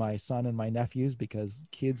ego is my son and my nephews, because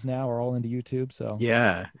kids now are all into YouTube. So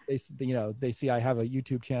Yeah. they see I have a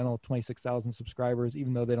YouTube channel, 26,000 subscribers,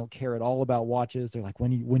 even though they don't care at all about watches. They're like,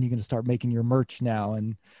 when are you going to start making your merch now?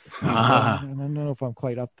 And I don't know if I'm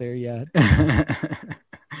quite up there yet.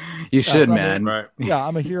 You should, so man. Right. Yeah,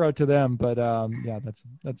 I'm a hero to them, but that's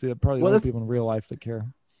it. Probably the only people in real life that care.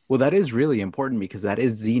 Well, that is really important, because that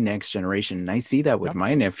is the next generation. And I see that with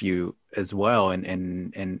my nephew as well,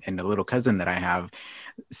 and the little cousin that I have.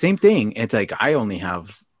 Same thing. It's like I only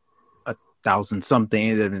have 1,000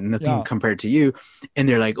 something, nothing compared to you. And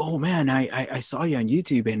they're like, oh man, I saw you on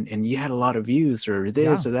YouTube and you had a lot of views or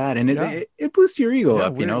this or that. And it boosts your ego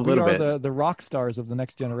up, a little bit. We are the rock stars of the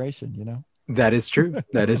next generation, That is true.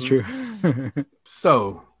 That is true.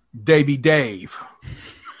 So, Davey Dave.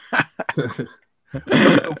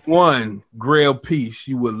 One grail piece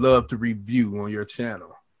you would love to review on your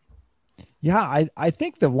channel? Yeah, I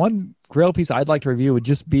think the one grail piece I'd like to review would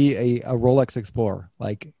just be a Rolex Explorer.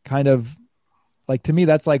 Like, kind of like, to me,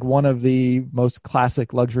 that's like one of the most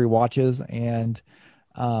classic luxury watches. And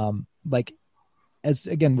like, as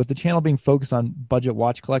again, with the channel being focused on budget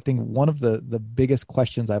watch collecting, one of the biggest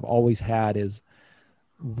questions I've always had is,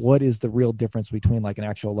 what is the real difference between like an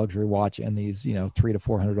actual luxury watch and these, $300 to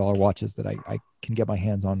 $400 watches that I can get my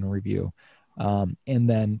hands on and review? And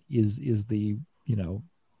then is the, $4,000,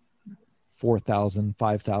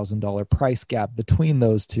 $5,000 price gap between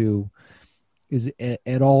those two, is it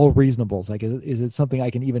at all reasonable? It's like, is it something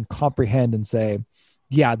I can even comprehend and say,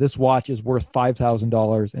 yeah, this watch is worth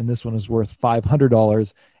 $5,000 and this one is worth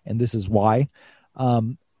 $500, and this is why?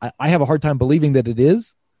 I have a hard time believing that it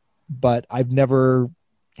is, but I've never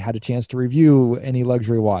had a chance to review any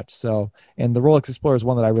luxury watch. So, and the Rolex Explorer is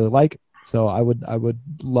one that I really like. So I would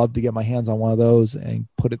love to get my hands on one of those and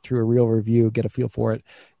put it through a real review, get a feel for it,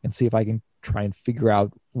 and see if I can try and figure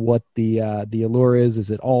out what the allure is. Is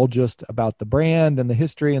it all just about the brand and the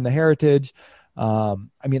history and the heritage? I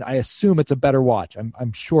mean, I assume it's a better watch.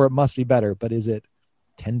 I'm sure it must be better, but is it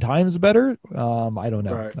 10 times better? I don't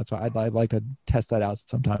know. Right. That's why I'd like to test that out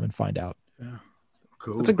sometime and find out. Yeah.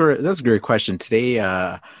 Cool. That's a great question. Today,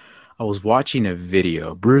 I was watching a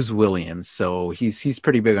video, Bruce Williams. So he's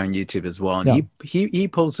pretty big on YouTube as well. And he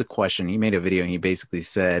posed a question. He made a video and he basically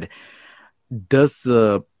said, does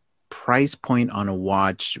the price point on a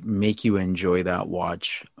watch make you enjoy that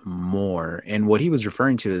watch more? And what he was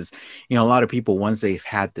referring to is, a lot of people, once they've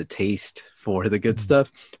had the taste for the good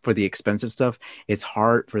stuff, for the expensive stuff, it's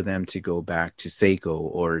hard for them to go back to Seiko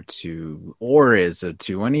or to Oris or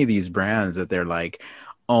to any of these brands that they're like,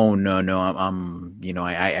 oh no,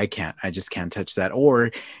 I can't, I just can't touch that.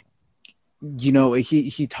 Or,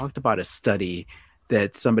 he talked about a study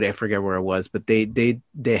that somebody, I forget where it was, but they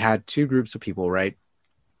had two groups of people, right?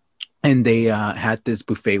 And they had this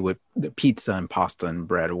buffet with pizza and pasta and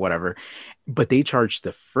bread or whatever, but they charged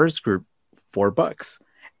the first group $4,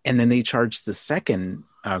 and then they charged the second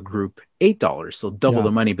group $8, so double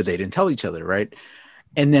the money, but they didn't tell each other, right?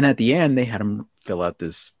 And then at the end, they had them fill out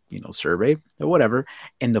this, survey or whatever.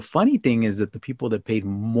 And the funny thing is that the people that paid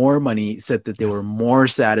more money said that they were more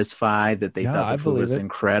satisfied, that they thought the food was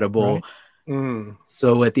incredible. Right.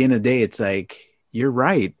 So at the end of the day, it's like, you're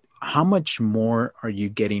right. How much more are you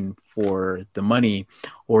getting for the money?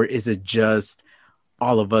 Or is it just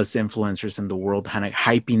all of us influencers in the world kind of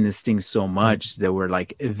hyping this thing so much that we're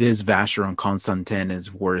like, this Vacheron Constantin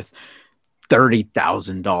is worth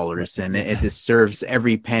 $30,000 and it deserves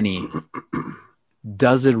every penny?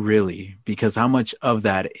 Does it really? Because how much of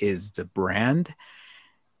that is the brand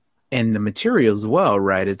and the material as well,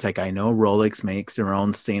 right? It's like, I know Rolex makes their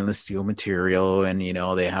own stainless steel material and,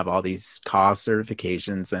 they have all these cost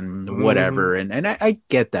certifications and whatever. And I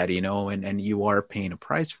get that, and you are paying a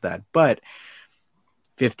price for that, but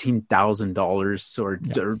 $15,000 or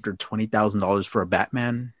 $20,000 for a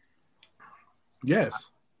Batman?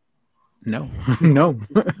 Yes. No, no.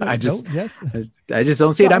 I just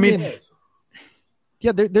don't see it. I mean,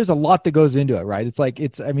 yeah, there's a lot that goes into it, right? It's like,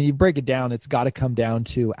 you break it down, it's got to come down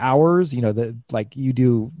to hours, like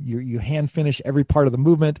you hand finish every part of the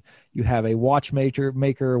movement. You have a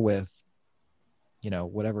watchmaker with,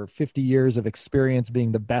 whatever, 50 years of experience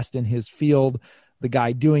being the best in his field, the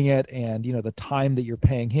guy doing it, and, the time that you're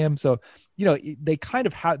paying him. So, they kind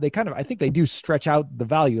of, I think they do stretch out the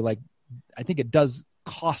value. Like, I think it does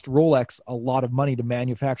cost Rolex a lot of money to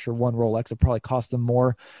manufacture one Rolex. It probably costs them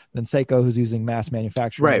more than Seiko, who's using mass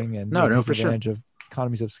manufacturing and for advantage of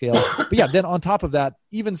economies of scale. But yeah, then on top of that,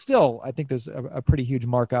 even still, I think there's a pretty huge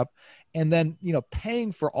markup. And then,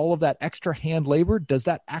 paying for all of that extra hand labor, does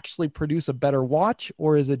that actually produce a better watch?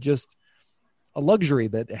 Or is it just a luxury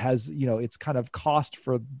that has, it's kind of cost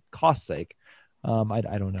for cost's sake.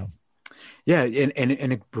 I don't know. Yeah,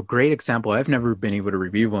 and a great example. I've never been able to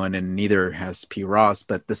review one, and neither has P. Ross.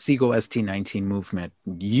 But the Seagull ST19 movement,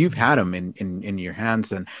 you've had them in your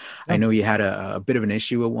hands, and I know you had a bit of an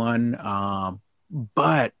issue with one.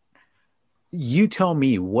 But you tell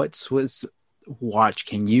me, what Swiss watch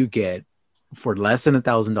can you get for less than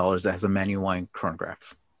 $1,000 that has a manual wind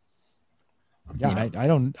chronograph? Yeah,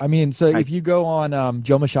 if you go on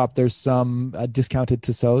Joma Shop, there's some discounted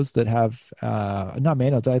Tissot's that have not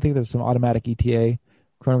manuals. I think there's some automatic ETA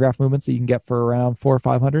chronograph movements that you can get for around $400 or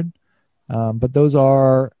 $500. But those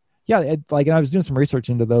are, and I was doing some research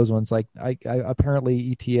into those ones. Like I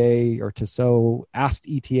apparently ETA or Tissot asked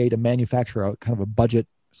ETA to manufacture a kind of a budget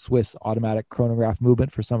Swiss automatic chronograph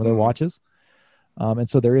movement for some of their watches. And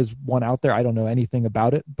so there is one out there. I don't know anything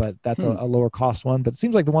about it, but that's a lower cost one. But it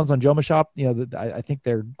seems like the ones on Joma Shop, I think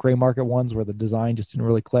they're gray market ones where the design just didn't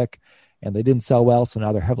really click and they didn't sell well. So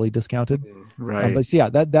now they're heavily discounted. Right. But so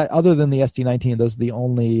that other than the ST19, those are the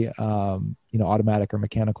only, automatic or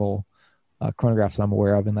mechanical chronographs I'm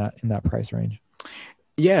aware of in that price range.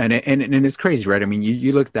 Yeah, and it's crazy, right? I mean,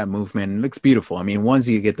 you look at that movement, it looks beautiful. I mean, once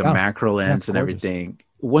you get the macro lens and everything,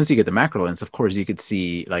 once you get the macro lens, of course, you could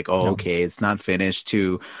see like, okay, it's not finished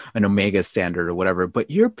to an Omega standard or whatever,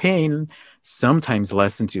 but you're paying sometimes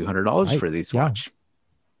less than $200 for these watch.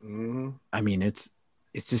 Mm-hmm. I mean, it's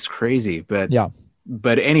just crazy, but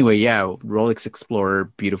anyway, Rolex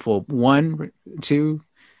Explorer, beautiful. 1, 2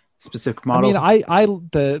 specific model. I mean,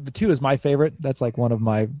 the 2 is my favorite. That's like one of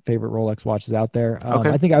my favorite Rolex watches out there.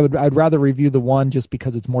 I think I'd rather review the 1 just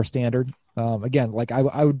because it's more standard. Again, like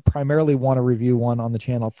I would primarily want to review one on the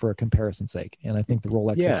channel for a comparison sake. And I think the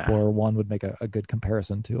Rolex Explorer 1 would make a good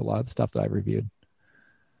comparison to a lot of the stuff that I reviewed.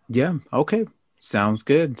 Yeah. Okay. Sounds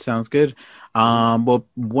good. Well,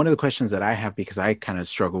 one of the questions that I have, because I kind of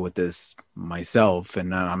struggle with this myself,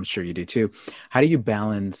 and I'm sure you do too. How do you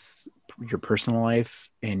balance your personal life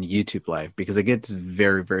and YouTube life? Because it gets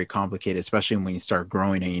very, very complicated, especially when you start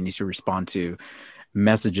growing and you need to respond to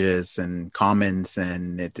messages and comments,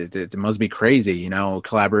 and it must be crazy,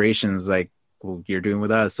 collaborations like you're doing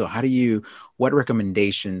with us. So what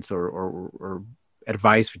recommendations or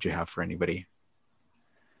advice would you have for anybody?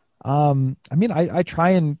 I mean, I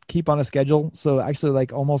try and keep on a schedule. So actually,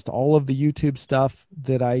 like almost all of the YouTube stuff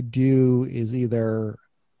that I do is either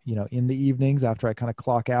in the evenings after I kind of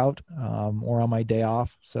clock out, or on my day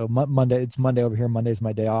off. So it's Monday over here. Monday's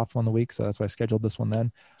my day off on the week. So that's why I scheduled this one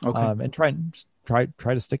then. Okay. And try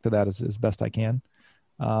to stick to that as best I can.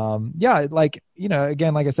 Again, like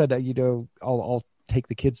I said, I'll take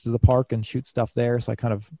the kids to the park and shoot stuff there. So I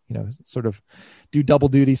kind of, sort of do double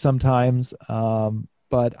duty sometimes.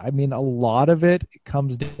 But I mean, a lot of it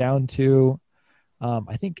comes down to,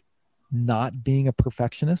 I think, not being a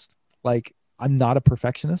perfectionist. Like, I'm not a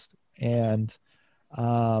perfectionist, and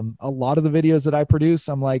a lot of the videos that I produce,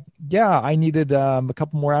 I'm like, I needed a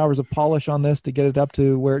couple more hours of polish on this to get it up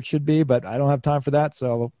to where it should be, but I don't have time for that.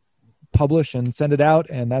 So I'll publish and send it out,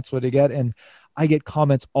 and that's what I get. And I get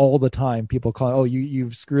comments all the time. People call, "Oh,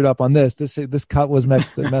 you've screwed up on this. This cut was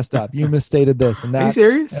messed up. You misstated this and that." Are you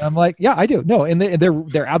serious? And I'm like, "Yeah, I do." No, and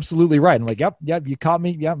they're absolutely right. I'm like, "Yep, you caught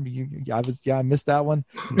me. Yeah, I missed that one.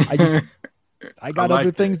 I got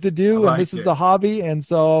other things to do, and this is a hobby, and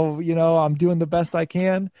so I'm doing the best I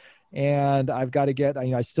can, and I've got to get.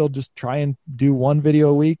 I still just try and do one video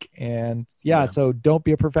a week, and so don't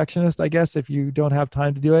be a perfectionist, I guess, if you don't have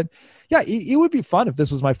time to do it. Yeah, it would be fun if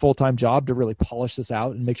this was my full-time job to really polish this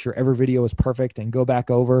out and make sure every video is perfect and go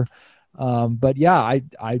back over. But I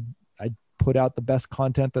put out the best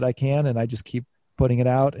content that I can, and I just keep putting it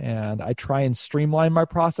out, and I try and streamline my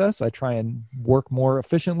process. I try and work more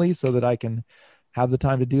efficiently so that I can have the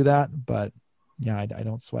time to do that. But I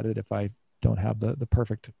don't sweat it if I don't have the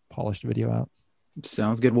perfect polished video out.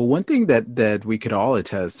 Sounds good. Well, one thing that we could all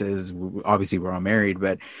attest is, obviously we're all married,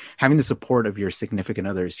 but having the support of your significant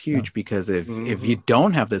other is huge, because if you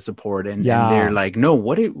don't have the support and they're like, no,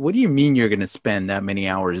 what do you mean you're going to spend that many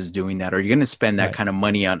hours doing that? Or you're going to spend that kind of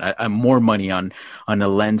money on more money on a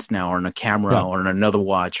lens now, or on a camera or on another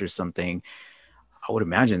watch or something? I would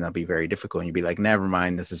imagine that'd be very difficult. And you'd be like, never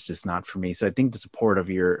mind, this is just not for me. So I think the support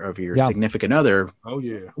of your significant other,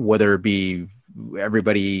 whether it be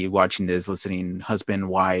everybody watching this, listening, husband,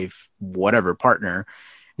 wife, whatever, partner,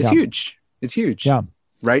 it's huge. It's huge. Yeah.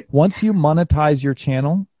 Right. Once you monetize your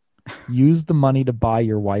channel, use the money to buy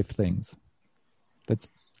your wife things.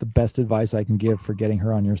 That's the best advice I can give for getting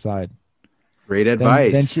her on your side. Great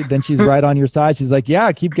advice. Then she's right on your side. She's like,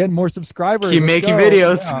 keep getting more subscribers. Keep making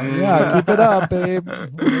videos. Yeah, keep it up, babe.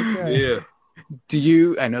 Okay. Yeah. Do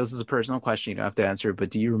you, I know this is a personal question, you don't have to answer, but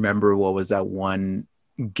do you remember what was that one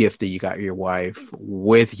gift that you got your wife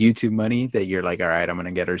with YouTube money that you're like, all right, I'm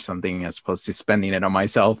gonna get her something as opposed to spending it on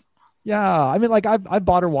myself? Yeah, I mean, like I've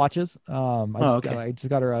bought her watches. Okay. I just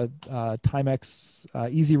got her a Timex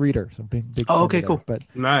Easy Reader, so big Oh, spender okay, there. cool. But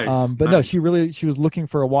Nice. no, Nice. she was looking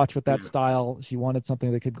for a watch with that Yeah. style. She wanted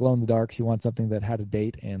something that could glow in the dark. She wanted something that had a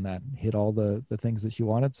date and that hit all the things that she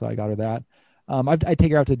wanted. So I got her that. I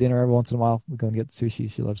take her out to dinner every once in a while. We go and get sushi.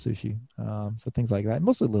 She loves sushi. So things like that,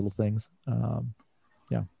 mostly little things.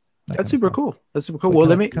 Yeah, that That's kind of super stuff. cool. That's super cool. But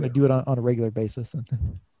Well, kind of do it on a regular basis, and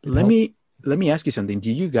it let helps. me let me ask you something.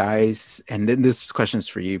 Do you guys, and then this question is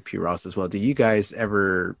for you, P. Ross, as well. Do you guys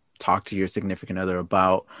ever talk to your significant other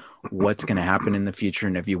about what's going to happen in the future,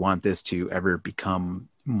 and if you want this to ever become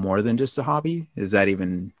more than just a hobby? Is that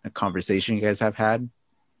even a conversation you guys have had?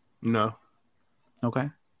 No. Okay,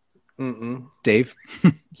 Mm-mm. Dave.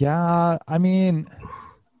 Yeah, I mean,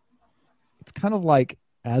 it's kind of like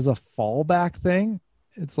as a fallback thing.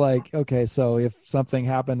 It's like, okay, so if something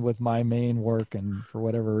happened with my main work and for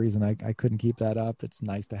whatever reason I couldn't keep that up, it's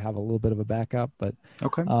nice to have a little bit of a backup. But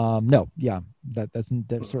Okay. no, yeah, that's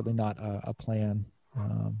certainly not a plan.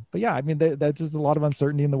 But yeah, I mean, there's just a lot of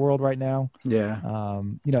uncertainty in the world right now. Yeah.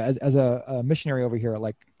 As a missionary over here,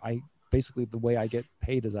 like basically the way I get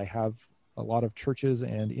paid is I have a lot of churches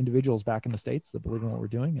and individuals back in the States that believe in what we're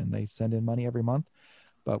doing, and they send in money every month.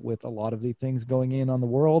 But with a lot of the things going in on the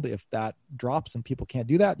world, if that drops and people can't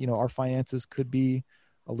do that, our finances could be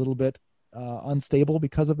a little bit unstable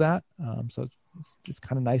because of that. So it's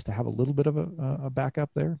kind of nice to have a little bit of a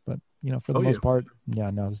backup there. But for the most part,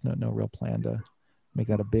 no, there's no real plan to make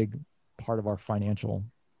that a big part of our financial,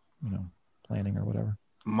 planning or whatever.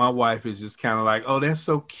 My wife is just kind of like, oh, that's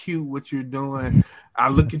so cute what you're doing. I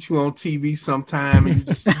look at you on TV sometime and you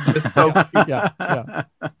just so cute. Yeah.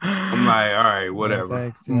 I'm like, all right, whatever. Yeah,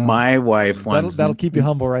 thanks, My wife wants that'll keep you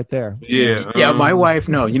humble right there. Yeah, my wife.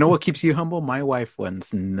 No, you know what keeps you humble? My wife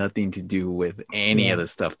wants nothing to do with any of the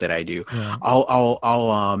stuff that I do. Yeah.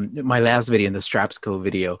 I'll my last video, in the Straps Co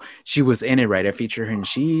video, she was in it, right? I featured her, and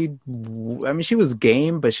she was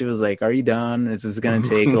game, but she was like, "Are you done? Is this gonna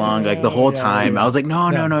take long?" Like the whole time, I was like,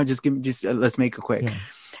 "No, just let's make it quick." Yeah.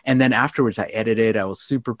 And then afterwards, I edited. I was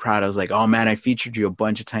super proud. I was like, "Oh man, I featured you a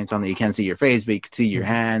bunch of times on there. You can't see your face, but you can see your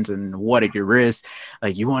hands and what at your wrist.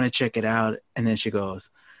 Like, you want to check it out?" And then she goes,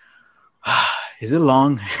 "Is it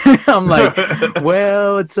long?" I'm like,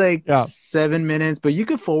 "Well, it's like 7 minutes, but you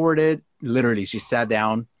could forward it." Literally, she sat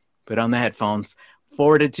down, put on the headphones,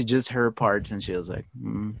 forwarded to just her parts, and she was like,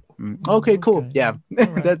 "Okay, cool, okay. Yeah,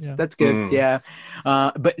 right, that's good, yeah."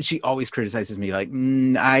 But she always criticizes me, like,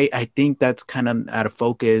 I think that's kind of out of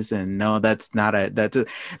focus, and no, that's not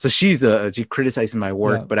So she criticizes my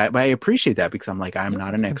work, but I appreciate that because I'm like, I'm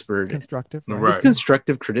not an expert. Constructive, right? It's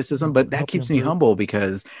constructive criticism, but that keeps me humble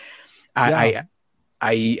because I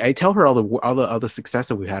tell her all the success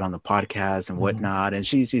that we had on the podcast and whatnot, and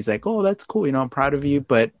she's like, "Oh, that's cool, I'm proud of you,"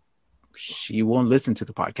 but she won't listen to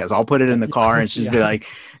the podcast. I'll put it in the car and she'll be like,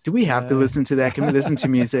 "Do we have to listen to that? Can we listen to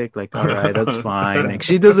music?" Like, all right, that's fine. Like,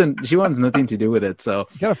 she wants nothing to do with it. So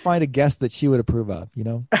you gotta find a guest that she would approve of,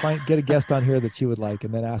 get a guest on here that she would like,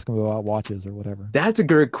 and then ask them about watches or whatever. That's a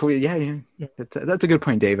good yeah. That's a good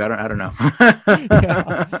point, Dave. I don't know.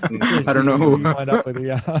 I don't know who wind up with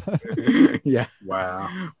it. Yeah.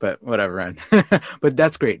 Wow. But whatever, man. But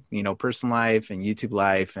that's great. Personal life and YouTube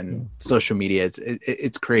life and social media.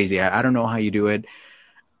 It's crazy. I don't know how you do it.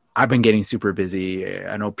 I've been getting super busy.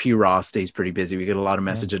 I know P. Ross stays pretty busy. We get a lot of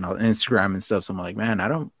messages on Instagram and stuff. So I'm like, man, I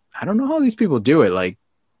don't know how these people do it. Like,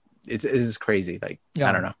 it's crazy. Like,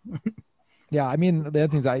 I don't know. Yeah. I mean, the other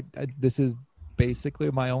things this is basically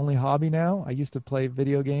my only hobby now. I used to play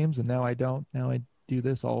video games and now I don't. Now I do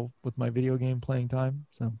this all with my video game playing time.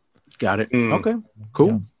 So got it. Okay, cool.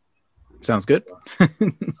 Yeah. Sounds good. All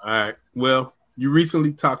right. Well, you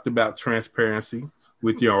recently talked about transparency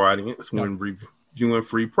with your audience when reviewing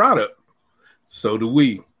free product. So do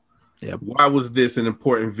we. Yeah. Why was this an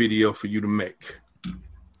important video for you to make?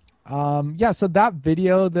 So that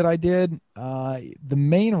video that I did, the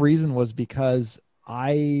main reason was because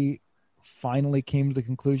I finally came to the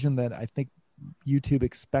conclusion that I think YouTube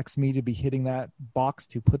expects me to be hitting that box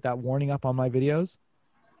to put that warning up on my videos.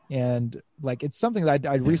 And like, it's something that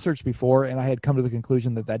I'd researched before, and I had come to the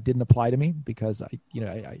conclusion that didn't apply to me because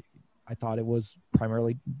I thought it was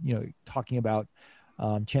primarily, talking about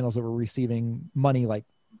channels that were receiving money, like,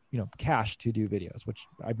 cash to do videos, which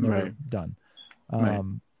I've never done.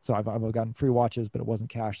 So I've gotten free watches, but it wasn't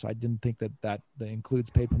cash. So I didn't think that the includes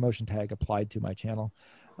paid promotion tag applied to my channel.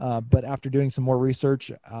 But after doing some more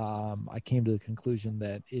research, I came to the conclusion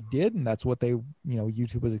that it did, and that's what they,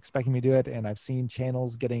 YouTube was expecting me to do it. And I've seen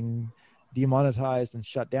channels getting demonetized and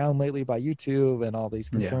shut down lately by YouTube, and all these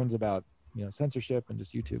concerns about censorship and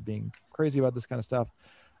just YouTube being crazy about this kind of stuff.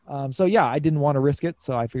 So yeah, I didn't want to risk it,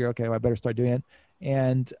 so I figured, okay, well, I better start doing it.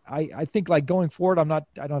 And I think like going forward, I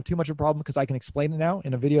don't have too much of a problem because I can explain it now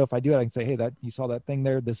in a video. If I do it, I can say, hey, that you saw that thing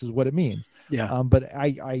there, this is what it means. Yeah. But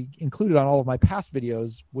I included on all of my past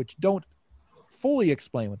videos, which don't fully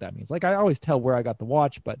explain what that means. Like I always tell where I got the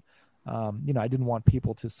watch, but I didn't want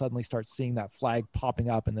people to suddenly start seeing that flag popping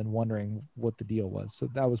up and then wondering what the deal was. So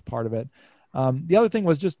that was part of it. The other thing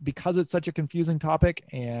was just because it's such a confusing topic,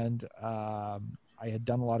 and I had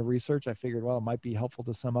done a lot of research, I figured, well, it might be helpful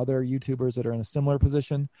to some other YouTubers that are in a similar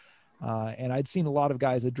position. And I'd seen a lot of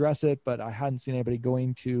guys address it, but I hadn't seen anybody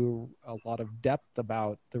going to a lot of depth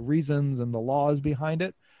about the reasons and the laws behind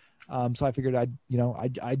it. So I figured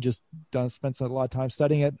I'd just spent a lot of time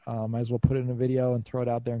studying it. Might as well put it in a video and throw it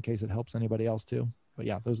out there in case it helps anybody else too. But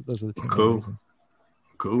yeah, those are the two main reasons.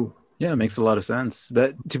 Cool. Yeah, it makes a lot of sense.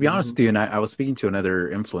 But to be honest with you, and I was speaking to another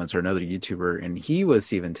influencer, another YouTuber, and he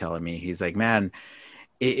was even telling me, he's like, man,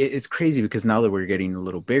 it's crazy because now that we're getting a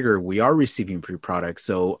little bigger, we are receiving pre-products.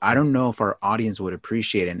 So I don't know if our audience would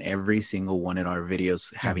appreciate in every single one of our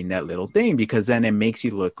videos having that little thing, because then it makes you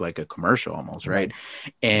look like a commercial almost, right?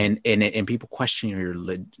 And people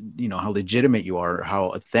question how legitimate you are, how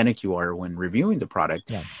authentic you are when reviewing the product.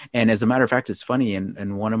 Yeah. And as a matter of fact, it's funny.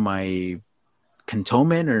 And one of my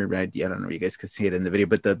cantonment, or I don't know if you guys could see it in the video,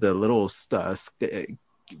 but the little stuff,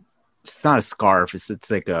 it's not a scarf,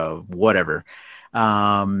 it's like a whatever.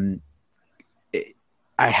 I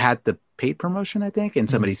had the paid promotion, I think, and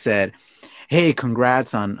somebody said, hey,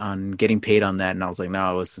 congrats on getting paid on that. And I was like,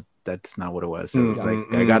 no, that's not what it was. So it was like,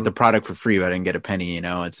 I got the product for free, but I didn't get a penny,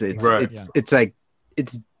 it's like,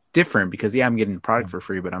 it's different because I'm getting the product for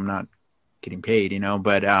free, but I'm not getting paid,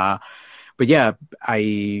 but yeah,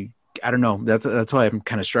 I don't know. That's why I'm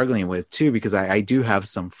kind of struggling with too, because I do have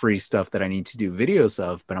some free stuff that I need to do videos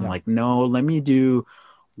of, but I'm like, no, let me do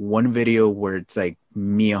one video where it's like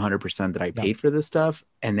me 100% that I paid for this stuff,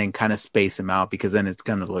 and then kind of space them out, because then it's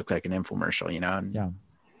going to look like an infomercial, and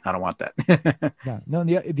I don't want that. No,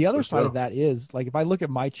 the other side of that is, like, if I look at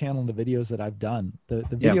my channel and the videos that I've done, the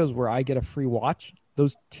videos where I get a free watch,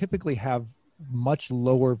 those typically have much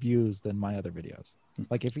lower views than my other videos.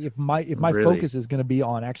 Like if my really? Focus is going to be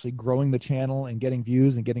on actually growing the channel and getting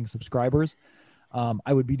views and getting subscribers,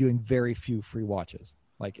 I would be doing very few free watches.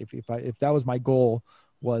 Like if that was my goal,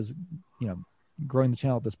 was growing the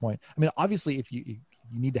channel at this point. I mean, obviously, if you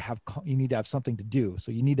need to have something to do,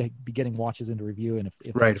 so you need to be getting watches into review, and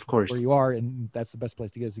if right, of course, where you are, and that's the best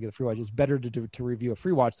place to get a free watch. It's better to review a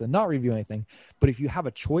free watch than not review anything. But if you have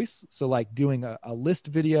a choice, so like doing a list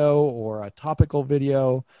video or a topical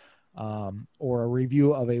video, or a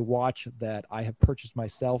review of a watch that I have purchased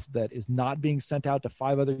myself that is not being sent out to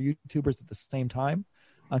 5 other YouTubers at the same time.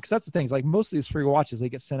 Because that's the thing, is like most of these free watches, they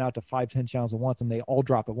get sent out to 5-10 channels at once, and they all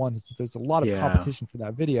drop at once. There's a lot of competition for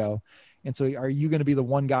that video. And so are you going to be the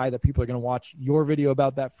one guy that people are going to watch your video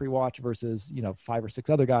about that free watch versus 5 or 6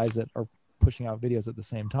 other guys that are pushing out videos at the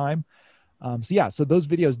same time? So those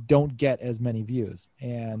videos don't get as many views.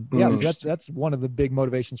 And that's one of the big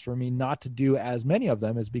motivations for me not to do as many of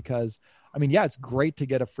them, is because, I mean, it's great to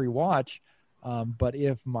get a free watch. But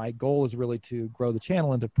if my goal is really to grow the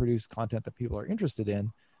channel and to produce content that people are interested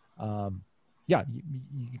in,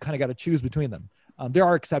 you kind of got to choose between them. There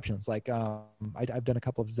are exceptions. Like I've done a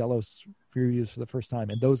couple of Zelos reviews for the first time,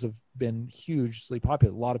 and those have been hugely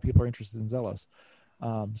popular. A lot of people are interested in Zelos.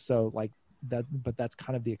 So like that, but that's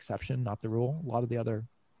kind of the exception, not the rule. A lot of the other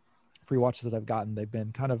free watches that I've gotten, they've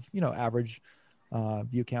been kind of, average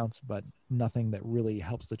view counts, but nothing that really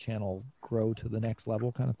helps the channel grow to the next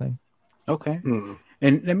level kind of thing. Okay.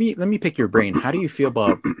 And let me pick your brain. How do you feel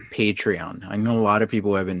about Patreon? I know a lot of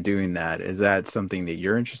people have been doing that. Is that something that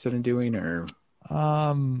you're interested in doing, or?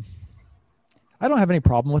 I don't have any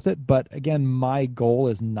problem with it, but again, my goal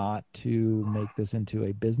is not to make this into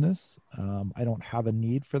a business. I don't have a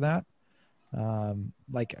need for that.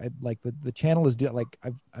 The channel is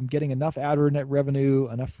I'm getting enough ad revenue,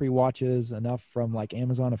 enough free watches, enough from like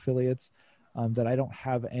Amazon affiliates, that I don't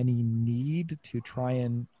have any need to try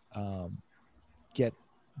and get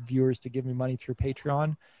viewers to give me money through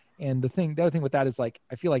Patreon. And the other thing with that is, like,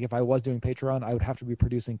 I feel like if I was doing Patreon, I would have to be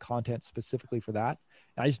producing content specifically for that.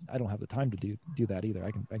 And I don't have the time to do that either.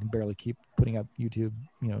 I can barely keep putting up YouTube,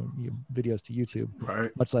 videos to YouTube,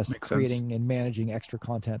 right? Much less creating and managing extra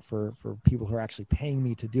content for people who are actually paying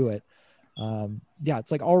me to do it. Yeah,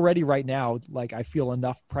 it's like already right now, like I feel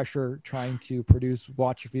enough pressure trying to produce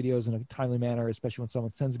watch videos in a timely manner, especially when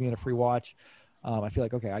someone sends me in a free watch. I feel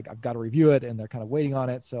like, okay, I've got to review it and they're kind of waiting on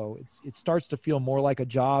it. So it starts to feel more like a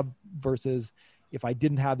job versus if I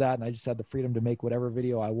didn't have that and I just had the freedom to make whatever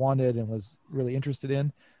video I wanted and was really interested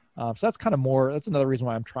in. So that's kind of that's another reason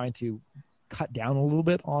why I'm trying to cut down a little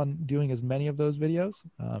bit on doing as many of those videos.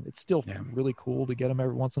 It's still really cool to get them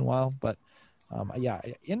every once in a while, but yeah.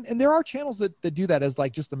 And there are channels that do that as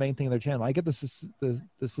like just the main thing of their channel. I get the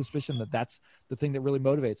suspicion that that's the thing that really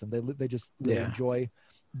motivates them. They enjoy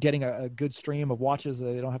getting a good stream of watches that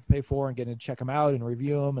they don't have to pay for and getting to check them out and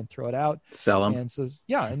review them and throw it out, sell them. And so,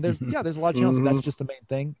 and there's a lot of channels that's just the main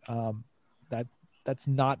thing. That's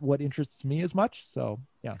not what interests me as much. So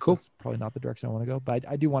yeah, cool. That's probably not the direction I want to go, but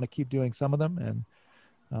I do want to keep doing some of them. And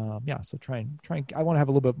so trying, I want to have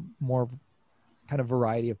a little bit more kind of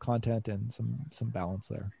variety of content and some balance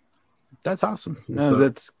there. That's awesome. No,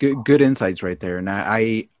 that's good insights right there. And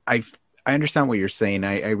I understand what you're saying.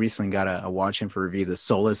 I recently got a watch in for review, the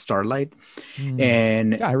Solace Starlight.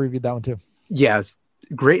 And yeah, I reviewed that one too. Yeah,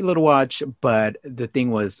 great little watch. But the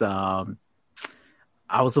thing was,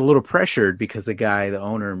 I was a little pressured because the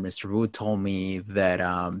owner, Mr. Wu, told me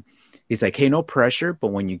that he's like, hey, no pressure, but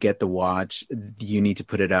when you get the watch, you need to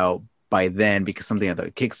put it out by then because something at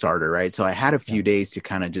the Kickstarter, right? So I had a few days to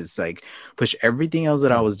kind of just like push everything else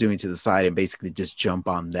that I was doing to the side and basically just jump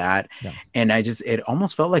on that. Yeah. And it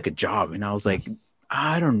almost felt like a job. And I was like,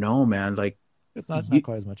 I don't know, man. Like, it's not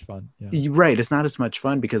quite as much fun. Yeah. Right. It's not as much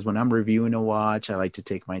fun because when I'm reviewing a watch, I like to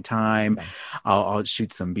take my time. Yeah. I'll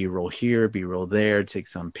shoot some B-roll here, B-roll there, take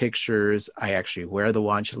some pictures. I actually wear the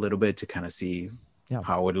watch a little bit to kind of see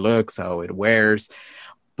how it looks, how it wears.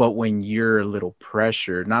 But when you're a little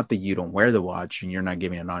pressured, not that you don't wear the watch and you're not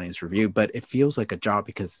giving an honest review, but it feels like a job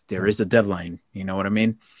because there is a deadline. You know what I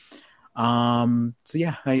mean? So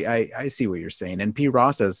yeah, I see what you're saying. And P.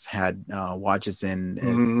 Ross has had watches in,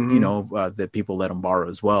 that people let him borrow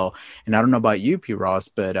as well. And I don't know about you, P. Ross,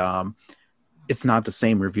 but it's not the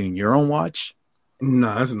same reviewing your own watch.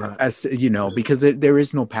 No, it's not. As you know, because there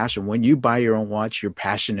is no passion. When you buy your own watch, you're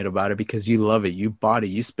passionate about it because you love it. You bought it.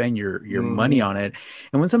 You spend your money on it.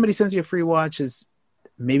 And when somebody sends you a free watch,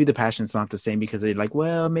 maybe the passion's not the same because they're like,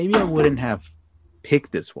 well, maybe I wouldn't have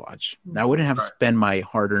picked this watch. I wouldn't have spent my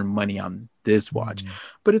hard-earned money on this watch.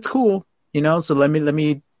 But it's cool, so let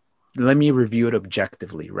me review it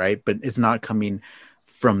objectively, right? But it's not coming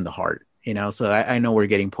from the heart, So I know we're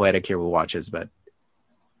getting poetic here with watches, but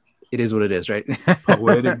it is what it is, right?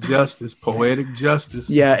 Poetic justice.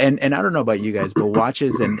 Yeah, and I don't know about you guys, but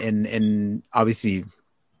watches and obviously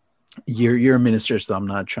you're a minister, so I'm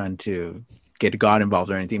not trying to get God involved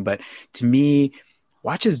or anything, but to me,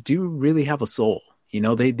 watches do really have a soul.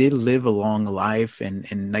 They live a long life,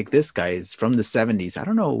 and like this guy is from the 70s. I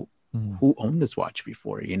don't know who owned this watch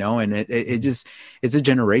before, and it just, it's a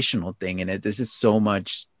generational thing, and there's just so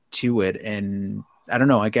much to it. And I don't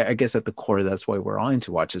know, I guess at the core, that's why we're all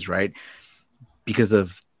into watches, right? Because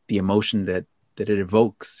of the emotion that it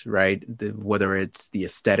evokes, right? Whether it's the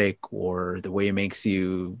aesthetic or the way it makes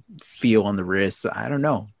you feel on the wrist, I don't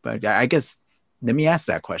know. But I guess, let me ask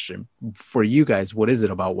that question. For you guys, what is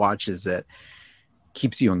it about watches that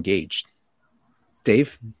keeps you engaged?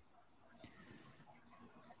 Dave?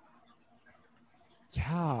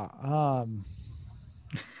 Yeah.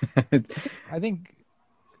 I think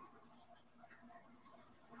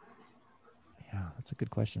that's a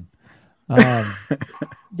good question. I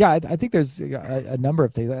think there's a number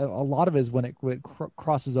of things. A lot of it is when it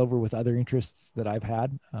crosses over with other interests that I've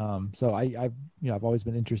had. So I've always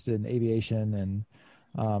been interested in aviation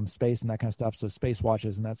and space and that kind of stuff. So space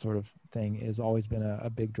watches and that sort of thing has always been a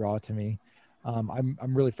big draw to me. I'm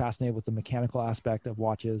really fascinated with the mechanical aspect of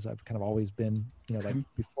watches. I've kind of always been, like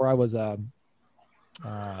before I was a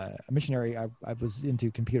missionary, I was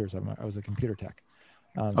into computers. I was a computer tech.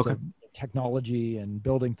 So technology and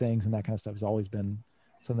building things and that kind of stuff has always been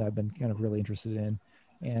something I've been kind of really interested in.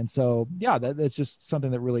 And so, that's just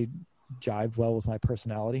something that really jived well with my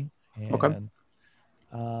personality. And,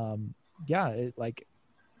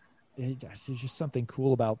 it's just something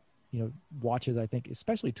cool about, watches, I think,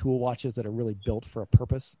 especially tool watches that are really built for a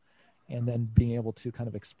purpose, and then being able to kind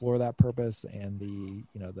of explore that purpose and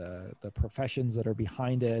the professions that are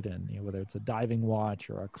behind it. And, whether it's a diving watch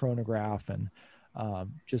or a chronograph, and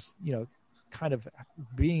just, kind of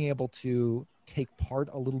being able to take part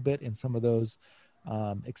a little bit in some of those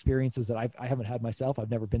experiences that I haven't had myself.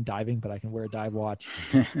 I've never been diving, but I can wear a dive watch.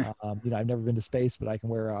 I've never been to space, but I can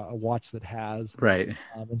wear a watch that has, right.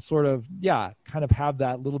 And sort of, kind of have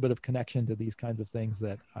that little bit of connection to these kinds of things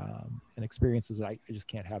that, and experiences that I just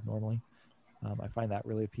can't have normally. I find that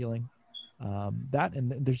really appealing. That,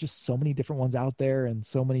 and there's just so many different ones out there, and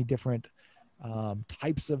so many different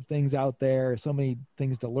types of things out there, so many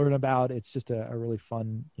things to learn about. It's just a really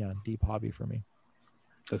fun, deep hobby for me.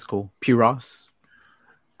 That's cool. P. Ross?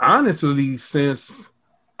 Honestly, since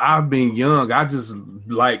I've been young, I just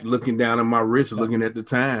like looking down at my wrist, looking at the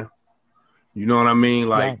time. You know what I mean?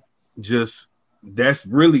 Like, just that's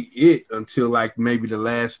really it until like maybe the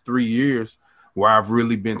last 3 years, where I've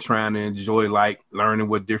really been trying to enjoy like learning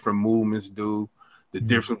what different movements do, the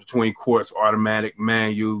difference between quartz, automatic,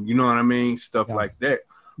 manual, you know what I mean? Stuff like that.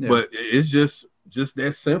 Yeah. But it's just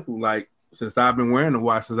that simple. Like, since I've been wearing the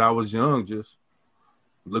watch since I was young, just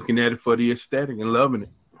looking at it for the aesthetic and loving it.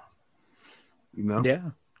 You know?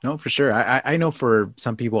 Yeah. No, for sure. I know for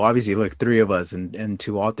some people, obviously, look, three of us, and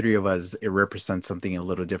to all three of us, it represents something a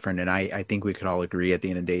little different. And I think we could all agree at the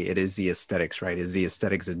end of the day, it is the aesthetics, right? It's the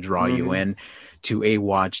aesthetics that draw you in to a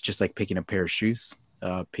watch, just like picking a pair of shoes,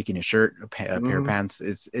 picking a shirt, a pair of pants.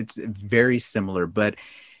 It's very similar, but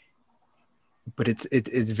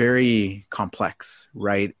it's very complex,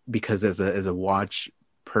 right? Because as a watch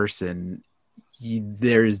person,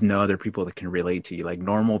 there's no other people that can relate to you. Like,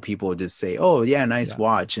 normal people just say, oh yeah, nice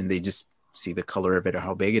watch, and they just see the color of it or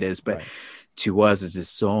how big it is. But to us, it's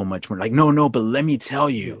just so much more like, no, but let me tell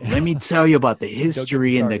you about the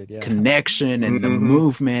history and the connection and the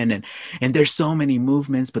movement, and there's so many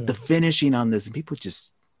movements, but the finishing on this, and people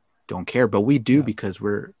just don't care, but we do because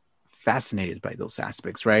we're fascinated by those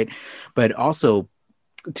aspects, right? But also,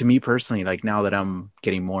 to me personally, like, now that I'm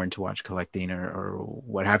getting more into watch collecting or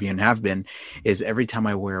what have you, and have been, is every time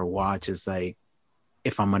I wear a watch, is like,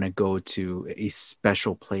 if I'm going to go to a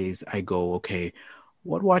special place, I go, okay,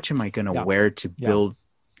 what watch am I going to wear to build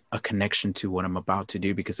a connection to what I'm about to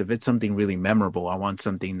do? Because if it's something really memorable, I want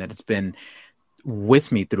something that it's been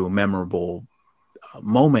with me through a memorable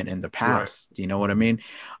moment in the past. You know what I mean?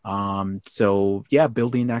 So yeah,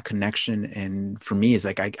 building that connection. And for me, is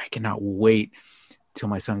like, I cannot wait till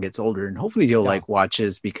my son gets older, and hopefully he'll like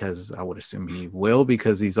watches, because I would assume he will,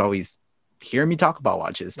 because he's always hearing me talk about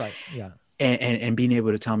watches, right? Yeah. And being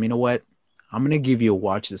able to tell him, you know what, I'm going to give you a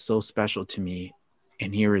watch that's so special to me,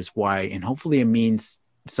 and here is why. And hopefully it means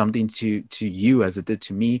something to you as it did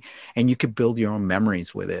to me, and you could build your own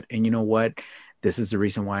memories with it. And you know what, this is the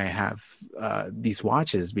reason why I have these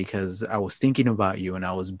watches, because I was thinking about you and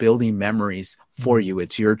I was building memories for you.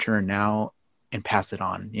 It's your turn now, and pass it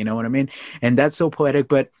on. You know what I mean? And that's so poetic,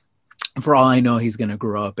 but for all I know, he's going to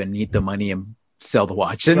grow up and need the money and sell the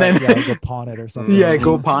watch, and then go pawn it or something.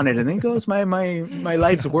 Go pawn it. And then goes my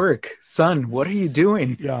life's work. Son, what are you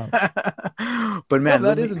doing? But man,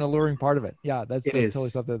 that is an alluring part of it. That's totally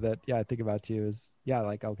something that I think about too, is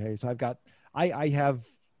like, okay, so I have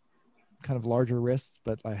kind of larger wrists,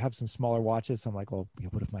 but I have some smaller watches. So I'm like, well,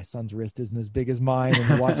 what if my son's wrist isn't as big as mine and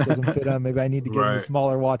the watch doesn't fit him? Maybe I need to get him the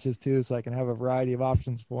smaller watches too, so I can have a variety of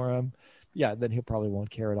options for him. Then he probably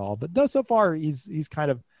won't care at all. But no, so far he's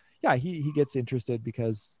kind of, he gets interested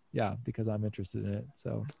because I'm interested in it.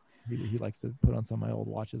 So he likes to put on some of my old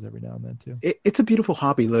watches every now and then too. It's a beautiful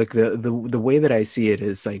hobby. Look, the way that I see it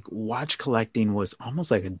is like, watch collecting was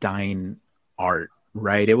almost like a dying art.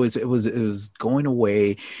 Right. It was going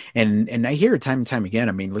away. And I hear it time and time again.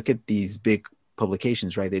 I mean, look at these big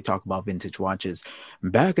publications, right? They talk about vintage watches.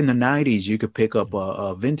 Back in the 90s, you could pick up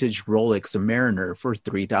a vintage Rolex Submariner for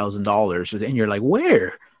 $3,000. And you're like,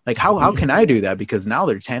 where? Like, how can I do that? Because now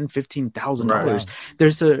they're $10,000-$15,000.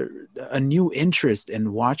 There's a new interest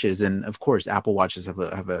in watches, and of course, Apple watches have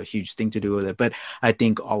a huge thing to do with it. But I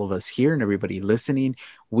think all of us here and everybody listening,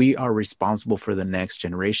 we are responsible for the next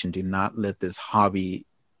generation. Do not let this hobby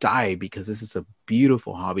die, because this is a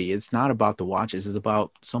beautiful hobby. It's not about the watches; it's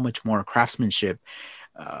about so much more craftsmanship,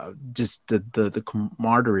 just the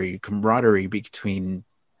camaraderie between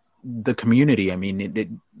the community. I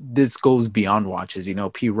mean, this goes beyond watches. You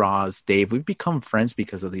know, P. Ross, Dave, we've become friends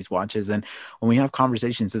because of these watches. And when we have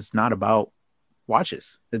conversations, it's not about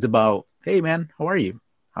watches. It's about, hey man, how are you?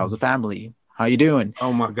 How's the family? How you doing?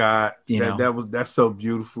 Oh my God, that's so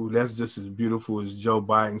beautiful. That's just as beautiful as Joe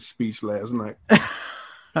Biden's speech last night.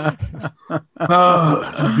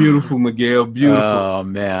 Oh, beautiful, Miguel. Beautiful. Oh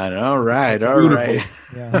man. All right.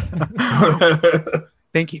 Yeah.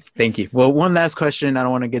 Thank you. Well, one last question. I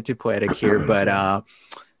don't want to get too poetic here, but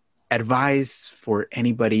advice for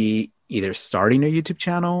anybody either starting a YouTube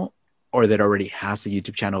channel or that already has a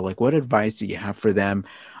YouTube channel. Like, what advice do you have for them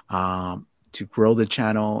to grow the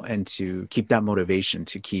channel and to keep that motivation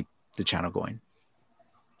to keep the channel going?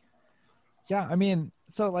 Yeah, I mean,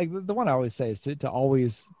 so like the one I always say is to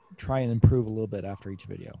always try and improve a little bit after each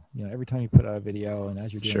video. You know, every time you put out a video and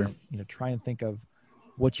as you're doing it, try and think of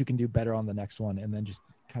what you can do better on the next one, and then just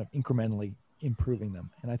kind of incrementally improving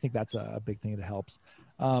them. And I think that's a big thing that helps.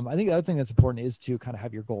 I think the other thing that's important is to kind of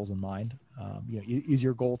have your goals in mind. Is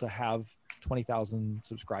your goal to have 20,000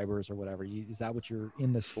 subscribers or whatever? Is that what you're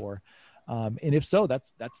in this for? And if so,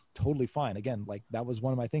 that's totally fine. Again, like that was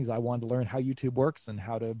one of my things. I wanted to learn how YouTube works and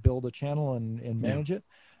how to build a channel and manage it.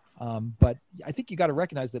 But I think you got to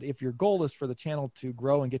recognize that if your goal is for the channel to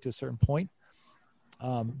grow and get to a certain point,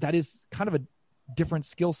 that is kind of a different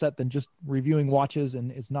skill set than just reviewing watches.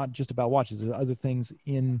 And it's not just about watches. There's other things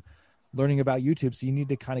in learning about YouTube. So you need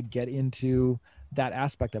to kind of get into that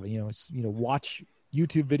aspect of it. Watch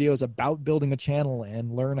YouTube videos about building a channel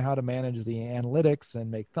and learn how to manage the analytics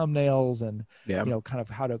and make thumbnails and, kind of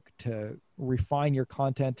how to refine your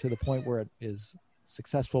content to the point where it is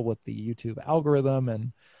successful with the YouTube algorithm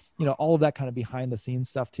and, all of that kind of behind the scenes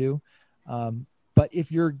stuff too. But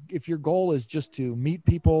if your goal is just to meet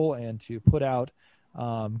people and to put out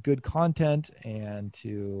good content and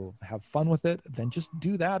to have fun with it, then just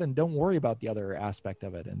do that and don't worry about the other aspect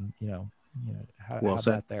of it. And, have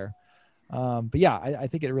that there. But yeah, I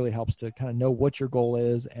think it really helps to kind of know what your goal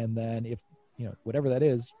is. And then if, whatever that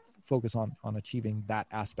is, focus on achieving that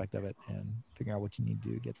aspect of it and figure out what you need to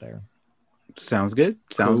do to get there. Sounds good.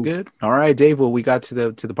 Good. All right, Dave. Well, we got to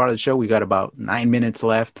the part of the show. We got about 9 minutes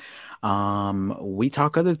left. We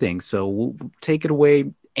talk other things. So we'll take it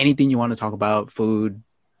away. Anything you want to talk about, food,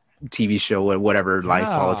 TV show, whatever, life,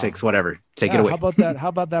 politics, whatever. Take it away. How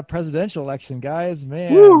about that presidential election, guys?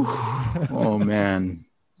 Man. Woo. Oh man.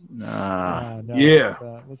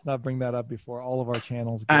 Let's not bring that up before all of our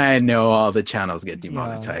channels. I know all the channels get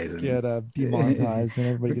demonetized. Demonetized and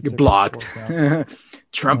everybody gets blocked.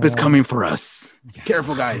 Trump is coming for us.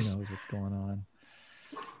 Careful, guys. Who knows what's going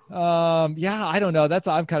on? I don't know.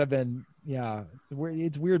 I've kind of been.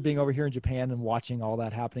 It's weird being over here in Japan and watching all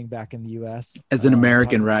that happening back in the U.S. As an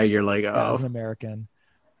American, right? You're like, as an American.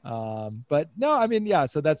 But no, I mean,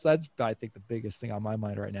 so that's I think the biggest thing on my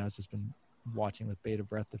mind right now has just been watching with bated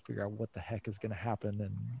breath to figure out what the heck is going to happen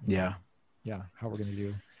and how we're going to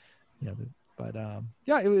do. It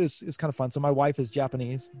was kind of fun. So my wife is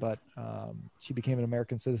Japanese, but she became an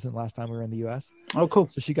American citizen last time we were in the U.S. Oh, cool!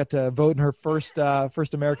 So she got to vote in her first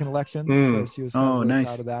American election. So she was really nice.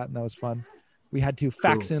 Proud of that, and that was fun. We had to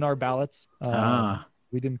fax in our ballots.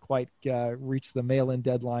 We didn't quite reach the mail-in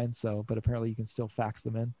deadline, but apparently you can still fax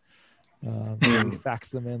them in. We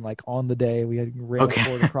faxed them in like on the day. We had ran a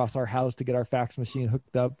cord across our house to get our fax machine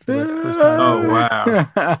hooked up for the first time. Oh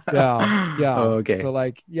wow! Yeah. Oh, okay. So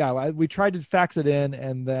we tried to fax it in,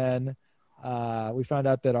 and then we found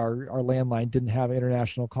out that our landline didn't have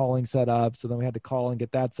international calling set up. So then we had to call and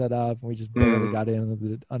get that set up, and we just barely got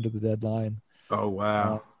in under the deadline. Oh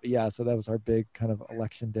wow! So that was our big kind of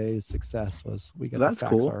election day success. Was we got to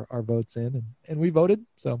fax our votes in, and we voted.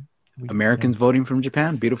 So. Americans voting from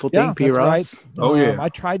Japan. Beautiful thing, P. Ross. Right. Oh, yeah. I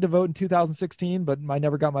tried to vote in 2016, but I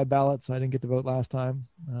never got my ballot, so I didn't get to vote last time.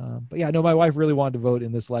 But yeah, no, my wife really wanted to vote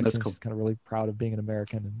in this election. Cool. She's kind of really proud of being an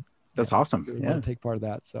American. And that's awesome. Really want to take part of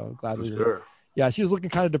that. So glad we were. Sure. Yeah, she was looking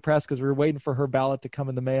kind of depressed because we were waiting for her ballot to come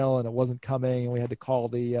in the mail, and it wasn't coming. And we had to call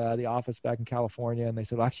the office back in California, and they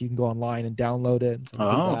said, well, actually, you can go online and download it. And so we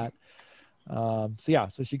did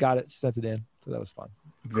that. So she got it. She sent it in. So that was fun.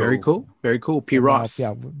 Very cool. Very cool. P. Ross.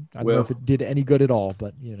 I don't know if it did any good at all,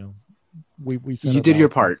 but we you did your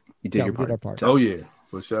part. You did your part. Did our part. Oh yeah,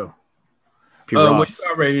 for sure. P. Ross. You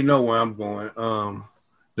already know where I'm going.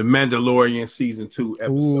 The Mandalorian season 2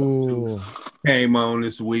 episode 2 came on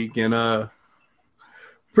this week, and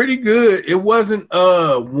pretty good. It wasn't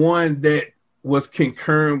one that was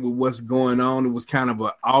concurrent with what's going on. It was kind of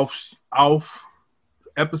an off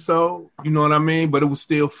episode, you know what I mean? But it was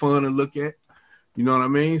still fun to look at. You know what I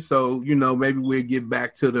mean? So, maybe we'll get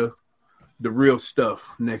back to the real stuff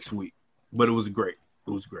next week. But it was great.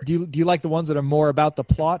 It was great. Do you like the ones that are more about the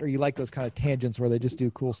plot, or you like those kind of tangents where they just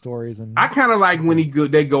do cool stories? And I kind of like when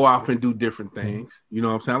they go off and do different things. You know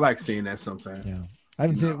what I'm saying? I like seeing that sometimes. Yeah, I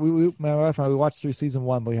haven't seen it. My wife and I, we watched through season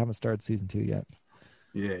 1, but we haven't started season 2 yet.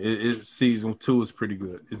 Yeah, season 2 is pretty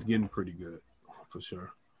good. It's getting pretty good for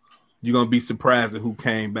sure. You're going to be surprised at who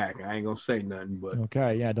came back. I ain't going to say nothing, but.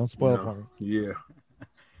 Okay, yeah, don't spoil it for me. Yeah.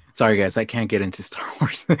 Sorry, guys, I can't get into Star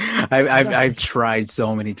Wars. I've tried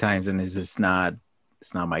so many times, and it's not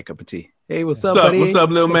my cup of tea. Hey, what's up, buddy? What's up,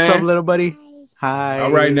 little man? What's up, little buddy? Hi.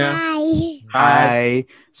 All right now. Hi.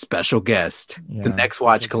 Special guest, the next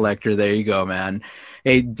watch collector. There you go, man.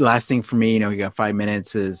 Hey, last thing for me, we got 5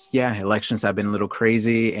 minutes is, elections have been a little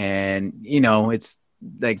crazy, and, it's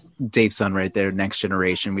like Dave's son right there, next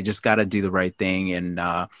generation. We just got to do the right thing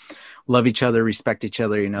and love each other, respect each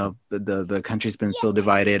other. You know, the country's been so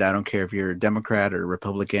divided. I don't care if you're a Democrat or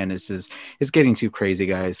Republican. It's getting too crazy,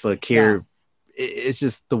 guys. Look here, it's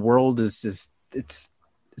just the world is just it's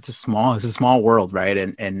a small world, right?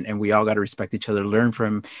 And we all got to respect each other, learn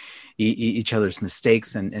from each other's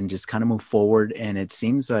mistakes, and just kind of move forward. And it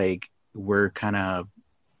seems like we're kind of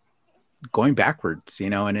going backwards, you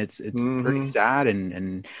know, and it's pretty sad.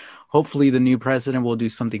 And hopefully the new president will do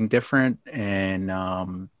something different. And I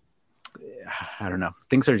don't know,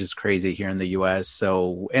 things are just crazy here in the US.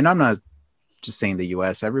 So, and I'm not just saying the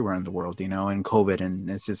US, everywhere in the world, you know, and COVID, and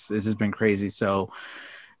it's just been crazy. So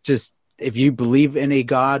just, if you believe in a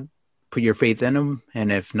God, put your faith in him.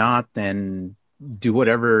 And if not, then do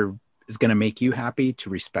whatever is going to make you happy,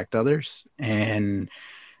 to respect others. And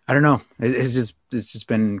I don't know, it's just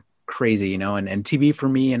been crazy, you know, and TV for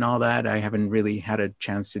me and all that, I haven't really had a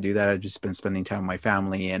chance to do that. I've just been spending time with my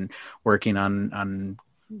family and working on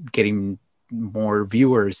getting more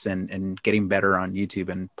viewers and getting better on YouTube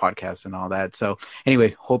and podcasts and all that. So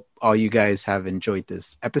anyway, hope all you guys have enjoyed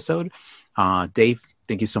this episode. Dave,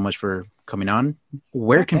 thank you so much for coming on.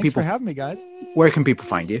 Thanks for having me, guys. Where can people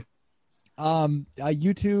find you?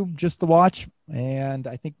 YouTube, Just the Watch, and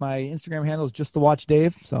I think my Instagram handle is Just the Watch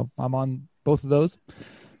Dave. So I'm on both of those.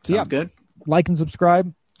 So Sounds good. Like and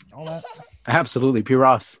subscribe, all that. Absolutely. P.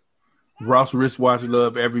 Ross. Ross Wristwatch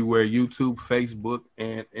Love everywhere: YouTube, Facebook,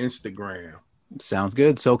 and Instagram. Sounds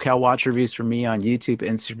good. SoCal Watch Reviews for me on YouTube,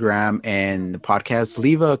 Instagram, and the podcast.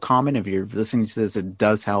 Leave a comment if you're listening to this. It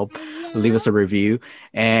does help. Leave us a review.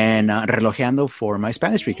 And Relojeando for my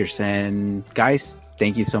Spanish speakers. And guys,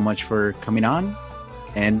 thank you so much for coming on.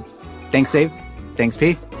 And thanks, Dave. Thanks,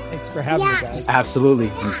 P. Thanks for having me, guys. Absolutely.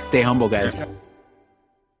 And stay humble, guys.